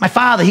my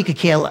father, he could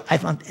care. I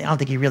don't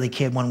think he really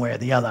cared one way or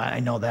the other. I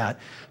know that.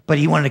 But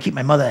he wanted to keep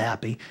my mother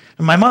happy.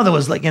 And my mother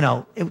was like,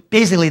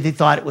 basically they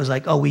thought it was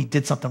like, oh, we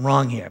did something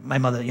wrong here. My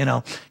mother,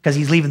 because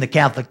he's leaving the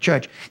Catholic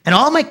Church. And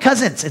all my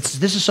cousins,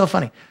 this is so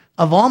funny.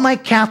 Of all my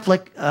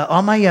Catholic,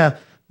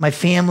 my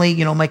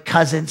family, my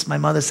cousins, my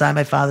mother's side,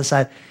 my father's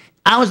side,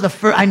 I was the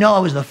first. I know I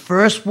was the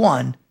first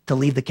one to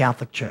leave the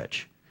Catholic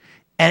Church,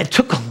 and it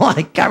took a lot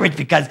of courage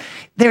because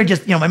they were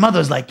just, my mother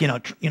was like,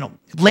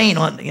 laying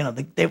on,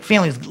 their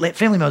family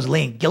members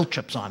laying guilt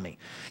trips on me,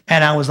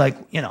 and I was like,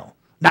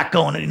 not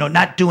going,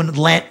 not doing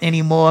Lent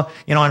anymore.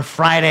 On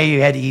Friday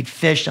you had to eat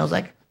fish. I was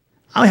like,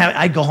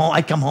 I'd go home,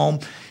 I'd come home,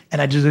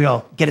 and I'd just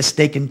go get a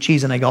steak and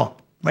cheese, and I go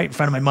right in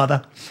front of my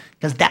mother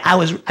because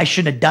I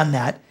shouldn't have done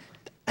that,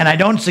 and I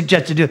don't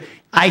suggest to do.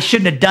 I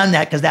shouldn't have done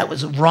that because that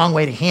was the wrong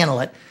way to handle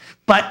it,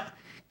 but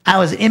I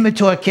was an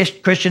immature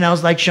Christian. I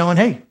was like showing,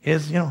 hey,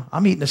 here's,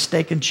 I'm eating a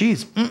steak and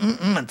cheese.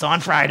 It's on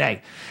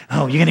Friday.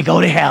 Oh, you're gonna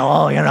go to hell.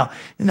 Oh, it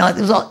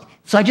was all.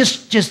 So I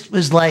just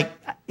was like,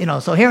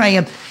 so here I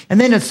am, and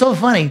then it's so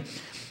funny,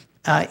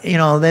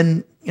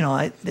 then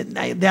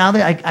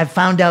I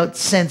found out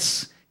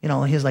since,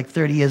 here's like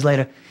 30 years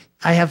later,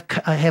 I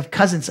have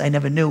cousins I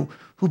never knew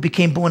who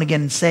became born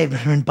again and saved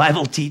and are in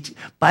Bible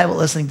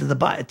listening to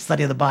the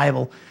study of the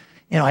Bible.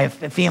 I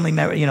have a family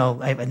member,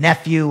 I have a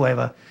nephew, I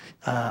have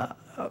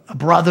a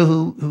brother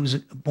who's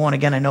born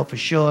again, I know for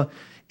sure,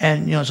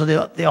 and so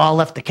they all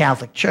left the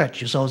Catholic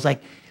Church. So it was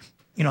like,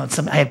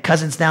 I have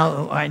cousins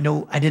now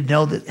who I didn't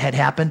know that had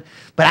happened,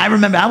 but I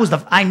remember I was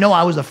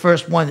the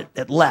first one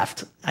that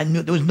left. I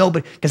knew there was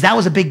nobody, because that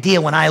was a big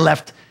deal when I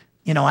left.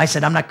 I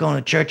said I'm not going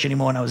to church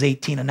anymore when I was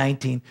 18 or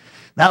 19.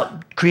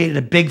 That created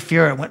a big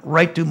fear. It went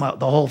right through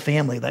the whole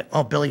family. Like,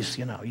 oh, Billy's,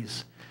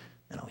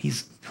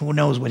 he's who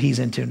knows what he's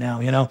into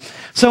now.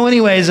 So,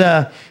 anyways,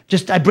 I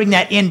bring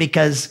that in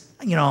because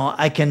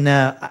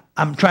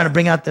I'm trying to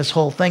bring out this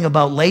whole thing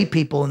about lay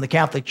people in the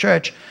Catholic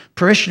Church.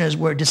 Parishioners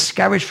were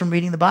discouraged from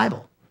reading the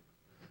Bible.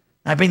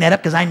 And I bring that up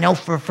because I know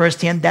for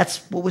firsthand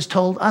that's what was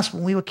told us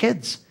when we were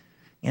kids.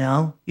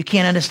 You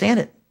can't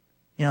understand it.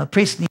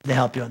 Priests need to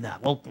help you on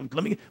that. Well,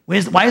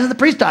 why doesn't the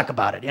priest talk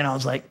about it?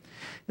 It's like,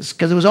 it's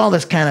because it was all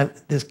this kind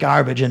of this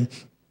garbage, and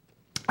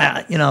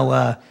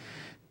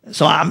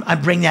so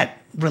I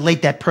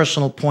relate that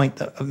personal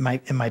point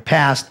in my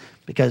past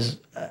because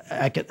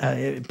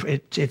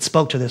it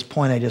spoke to this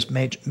point I just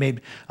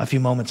made a few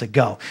moments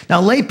ago.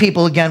 Now, lay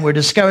people again were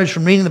discouraged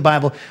from reading the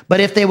Bible, but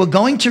if they were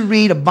going to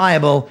read a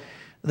Bible,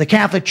 the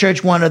Catholic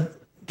Church wanted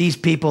these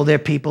people, the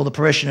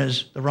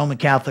parishioners, the Roman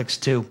Catholics,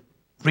 to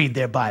read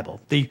their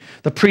Bible. The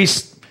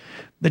priests,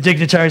 the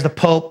dignitaries, the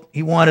Pope,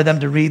 he wanted them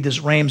to read this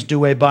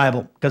Rheims-Douai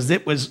Bible because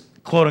it was,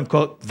 quote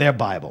unquote, their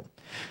Bible.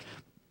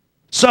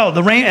 So,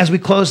 as we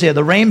close here,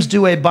 the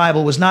Rheims-Douai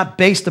Bible was not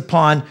based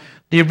upon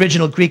the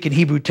original Greek and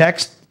Hebrew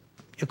text.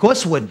 Of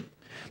course it wouldn't.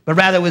 But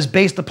rather it was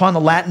based upon the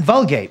Latin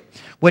Vulgate,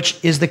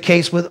 which is the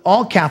case with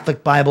all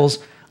Catholic Bibles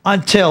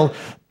until,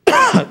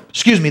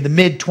 the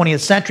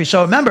mid-20th century.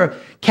 So remember,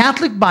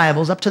 Catholic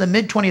Bibles up to the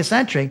mid-20th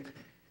century,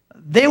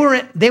 they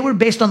were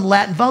based on the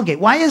Latin Vulgate.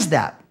 Why is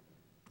that?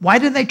 Why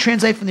didn't they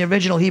translate from the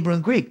original Hebrew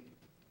and Greek?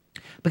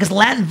 Because the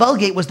Latin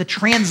Vulgate was the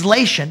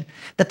translation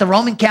that the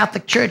Roman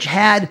Catholic Church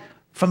had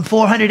from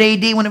 400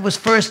 AD when it was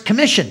first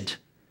commissioned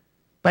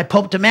by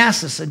Pope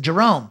Damasus and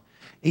Jerome.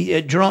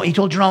 He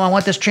told Jerome, I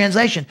want this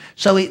translation.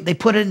 So they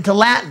put it into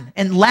Latin.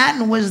 And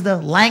Latin was the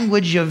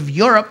language of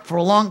Europe for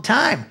a long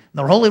time,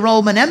 the Holy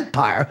Roman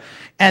Empire.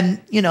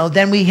 And,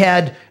 then we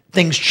had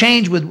things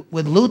change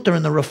with Luther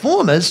and the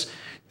Reformers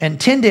and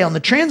Tyndale and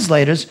the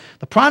translators,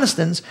 the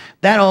Protestants.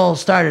 That all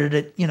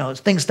started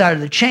things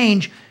started to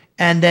change.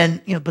 And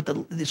then,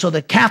 so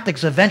the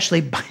Catholics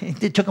eventually,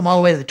 it took them all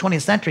the way to the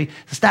 20th century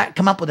to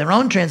come up with their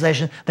own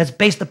translation that's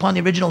based upon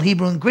the original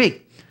Hebrew and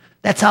Greek.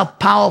 That's how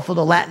powerful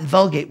the Latin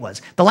Vulgate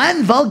was. The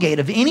Latin Vulgate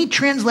of any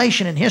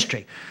translation in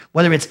history,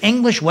 whether it's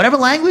English, whatever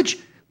language,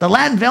 the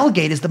Latin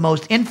Vulgate is the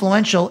most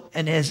influential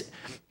and is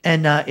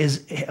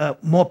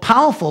more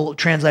powerful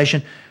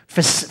translation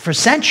for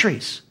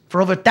centuries.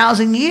 For over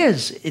 1,000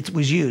 years, it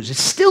was used. It's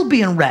still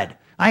being read.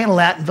 I got a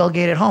Latin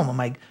Vulgate at home on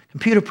my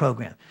computer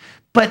program.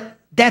 But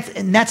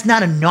that's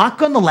not a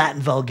knock on the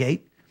Latin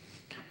Vulgate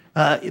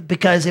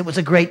because it was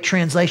a great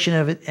translation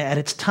of it at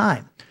its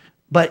time.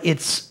 But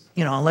it's,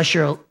 unless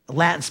you're a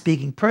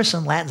Latin-speaking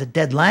person, Latin's a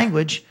dead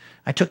language.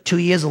 I took 2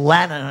 years of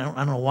Latin. I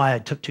don't know why I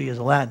took 2 years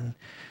of Latin.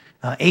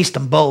 Aced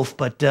them both,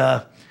 but,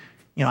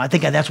 I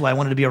think that's why I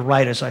wanted to be a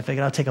writer, so I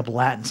figured I'll take up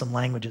Latin, some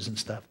languages and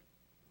stuff.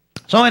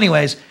 So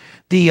anyways,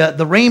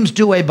 the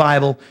Rheims-Douai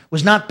Bible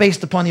was not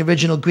based upon the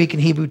original Greek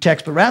and Hebrew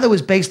text, but rather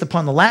was based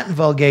upon the Latin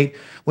Vulgate,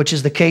 which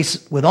is the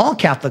case with all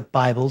Catholic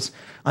Bibles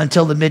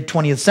until the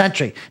mid-20th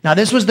century. Now,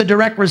 this was the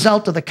direct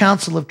result of the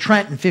Council of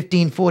Trent in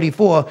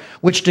 1544,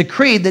 which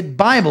decreed that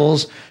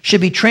Bibles should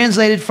be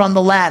translated from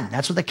the Latin.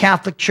 That's what the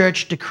Catholic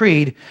Church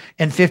decreed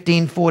in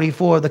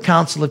 1544, the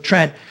Council of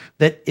Trent,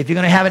 that if you're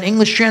going to have an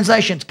English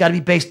translation, it's got to be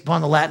based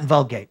upon the Latin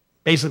Vulgate,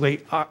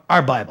 basically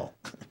our Bible.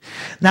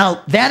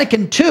 Now,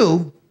 Vatican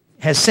II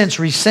has since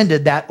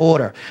rescinded that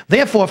order.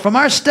 Therefore, from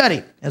our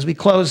study, as we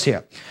close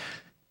here,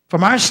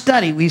 from our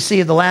study we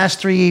see of the last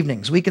 3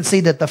 evenings, we can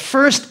see that the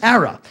first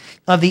era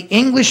of the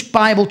English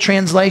Bible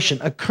translation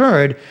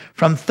occurred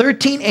from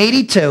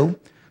 1382 to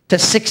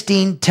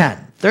 1610.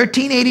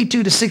 1382 to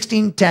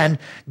 1610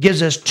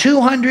 gives us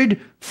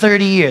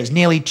 230 years,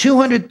 nearly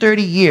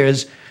 230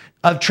 years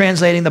of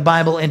translating the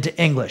Bible into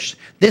English.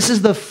 This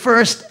is the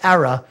first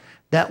era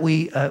that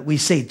we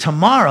see.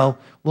 Tomorrow,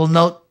 we'll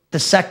note the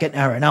second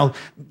era. Now,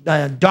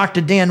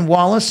 Dr. Dan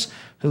Wallace,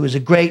 who is a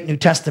great New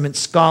Testament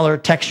scholar,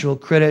 textual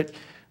critic,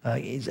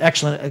 he's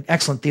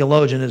excellent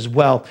theologian as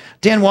well.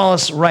 Dan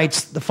Wallace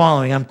writes the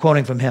following, I'm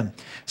quoting from him.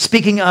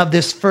 Speaking of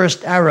this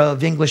first era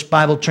of English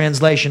Bible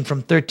translation from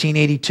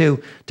 1382 to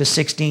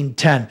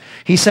 1610,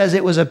 he says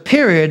it was a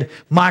period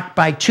marked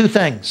by two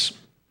things.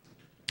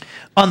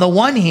 On the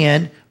one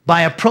hand,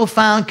 by a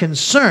profound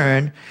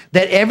concern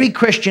that every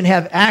Christian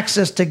have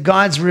access to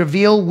God's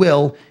revealed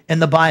will in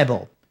the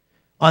Bible.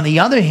 On the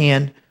other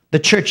hand, the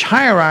church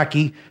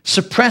hierarchy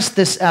suppressed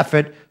this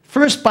effort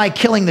first by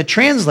killing the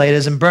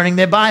translators and burning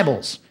their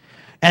Bibles.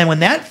 And when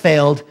that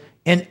failed,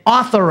 an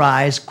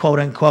authorized,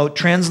 quote-unquote,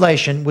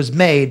 translation was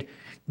made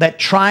that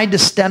tried to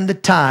stem the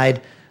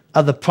tide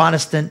of the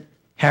Protestant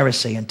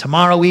heresy. And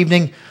tomorrow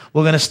evening,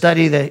 we're going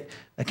to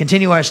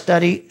continue our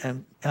study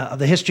of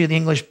the history of the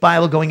English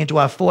Bible. Going into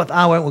our fourth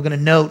hour, we're going to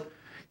note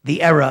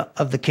the era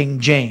of the King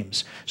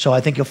James. So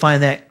I think you'll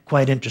find that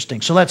quite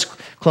interesting. So let's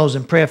close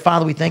in prayer.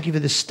 Father, we thank you for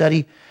this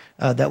study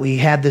that we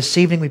had this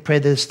evening. We pray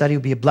that this study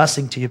will be a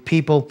blessing to your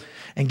people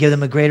and give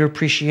them a greater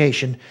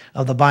appreciation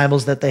of the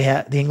Bibles that they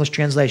have, the English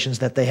translations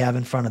that they have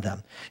in front of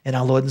them. In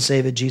our Lord and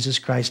Savior Jesus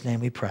Christ's name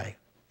we pray.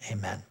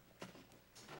 Amen.